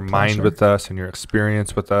sharing your My mind pleasure. with us and your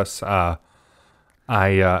experience with us.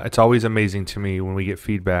 It's always amazing to me when we get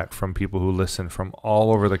feedback from people who listen from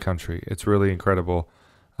all over the country. It's really incredible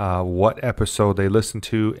what episode they listened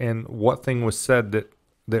to and what thing was said that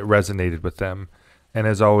resonated with them. And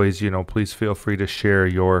as always, please feel free to share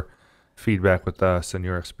your feedback with us and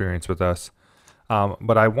your experience with us.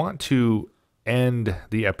 But I want to end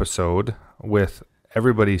the episode with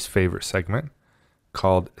everybody's favorite segment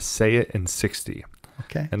called Say It in 60.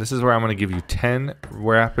 Okay. And this is where I'm going to give you 10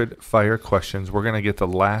 rapid fire questions. We're going to get the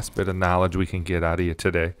last bit of knowledge we can get out of you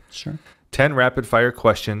today. Sure. 10 rapid fire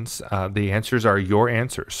questions. The answers are your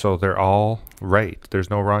answers, so they're all right. There's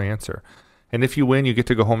no wrong answer. And if you win, you get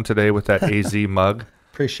to go home today with that AZ mug.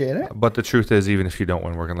 Appreciate it. But the truth is, even if you don't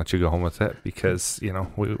win, we're going to let you go home with it because,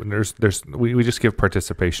 we just give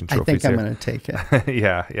participation I trophies think I'm here. going to take it.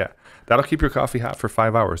 Yeah. That'll keep your coffee hot for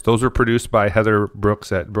 5 hours. Those were produced by Heather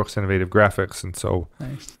Brooks at Brooks Innovative Graphics, and so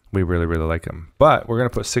Nice. we really, really like them. But we're going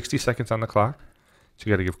to put 60 seconds on the clock, so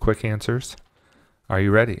you got to give quick answers. Are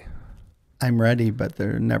you ready? I'm ready, but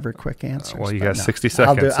they're never quick answers. Well, you but got no. 60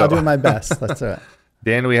 seconds. I'll do my best. Let's do it.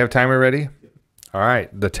 Dan, do we have timer ready? All right.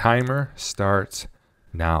 The timer starts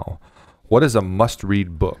now. What is a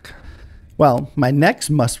must-read book? Well, my next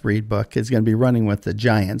must-read book is going to be Running with the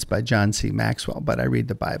Giants by John C. Maxwell, but I read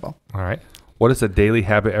the Bible. All right. What is a daily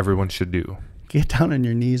habit everyone should do? Get down on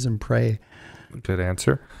your knees and pray. Good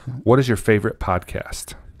answer. What is your favorite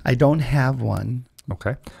podcast? I don't have one.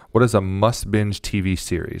 Okay. What is a must-binge TV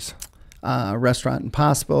series? Restaurant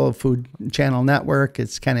Impossible, Food Channel Network.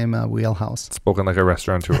 It's kind of in my wheelhouse. Spoken like a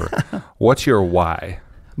restaurateur. What's your why?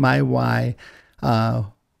 My why, I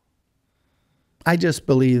just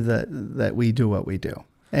believe that we do what we do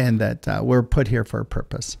and that we're put here for a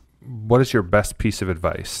purpose. What is your best piece of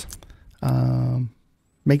advice?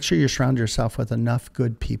 Make sure you surround yourself with enough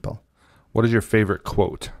good people. What is your favorite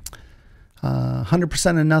quote?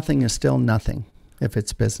 100% of nothing is still nothing if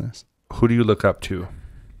it's business. Who do you look up to?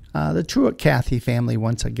 The Truett Cathy family,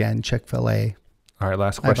 once again, Chick-fil-A. All right,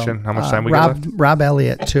 last question. How much time we got left? Rob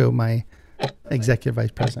Elliott, too, my executive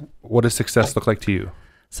vice president. What does success look like to you?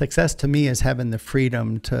 Success to me is having the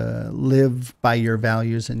freedom to live by your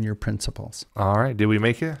values and your principles. All right. Did we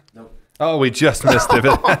make it? Nope. Oh, we just missed it. 2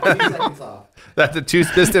 seconds off. That's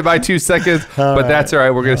missed it by 2 seconds, but that's all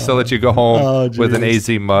right. We're going to still let you go home with an AZ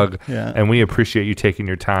mug, and we appreciate you taking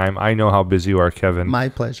your time. I know how busy you are, Kevin. My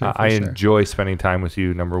pleasure. I enjoy spending time with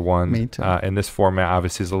you, number one. Me too. And this format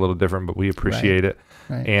obviously is a little different, but we appreciate it.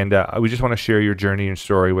 Right. And we just want to share your journey and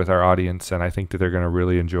story with our audience, and I think that they're going to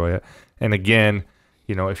really enjoy it. And again,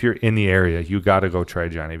 if you're in the area, you got to go try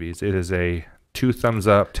Johnny V's. It is a 2 thumbs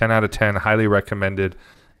up, 10 out of 10, highly recommended.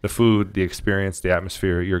 The food, the experience, the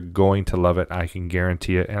atmosphere, you're going to love it. I can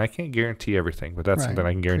guarantee it. And I can't guarantee everything, but that's something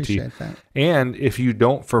I can guarantee. Appreciate that. And if you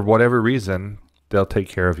don't, for whatever reason, they'll take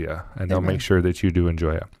care of you and they'll make sure that you do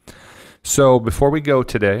enjoy it. So before we go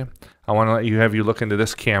today, I want to let you look into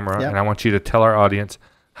this camera, and I want you to tell our audience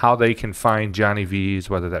how they can find Johnny V's,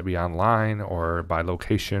 whether that be online or by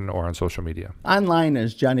location or on social media. Online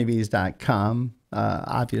is johnnyv's.com.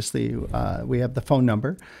 Obviously, we have the phone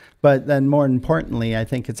number. But then more importantly, I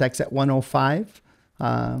think it's exit 105,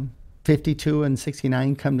 52 and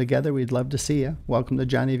 69 come together. We'd love to see you. Welcome to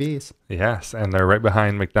Johnny V's. Yes, and they're right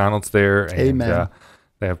behind McDonald's there. And, Amen.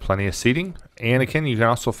 They have plenty of seating. And again, you can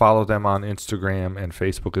also follow them on Instagram and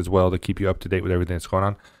Facebook as well to keep you up to date with everything that's going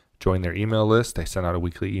on. Join their email list. They send out a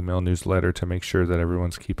weekly email newsletter to make sure that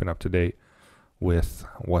everyone's keeping up to date with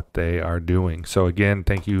what they are doing. So again,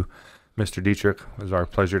 thank you, Mr. Dittrich. It was our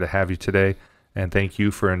pleasure to have you today. And thank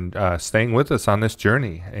you for staying with us on this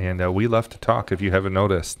journey. And we love to talk, if you haven't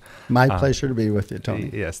noticed. My pleasure to be with you, Tony.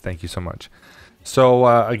 Yes, thank you so much. So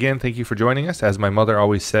again, thank you for joining us. As my mother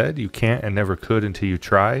always said, you can't and never could until you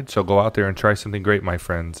tried. So go out there and try something great, my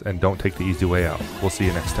friends, and don't take the easy way out. We'll see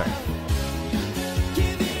you next time.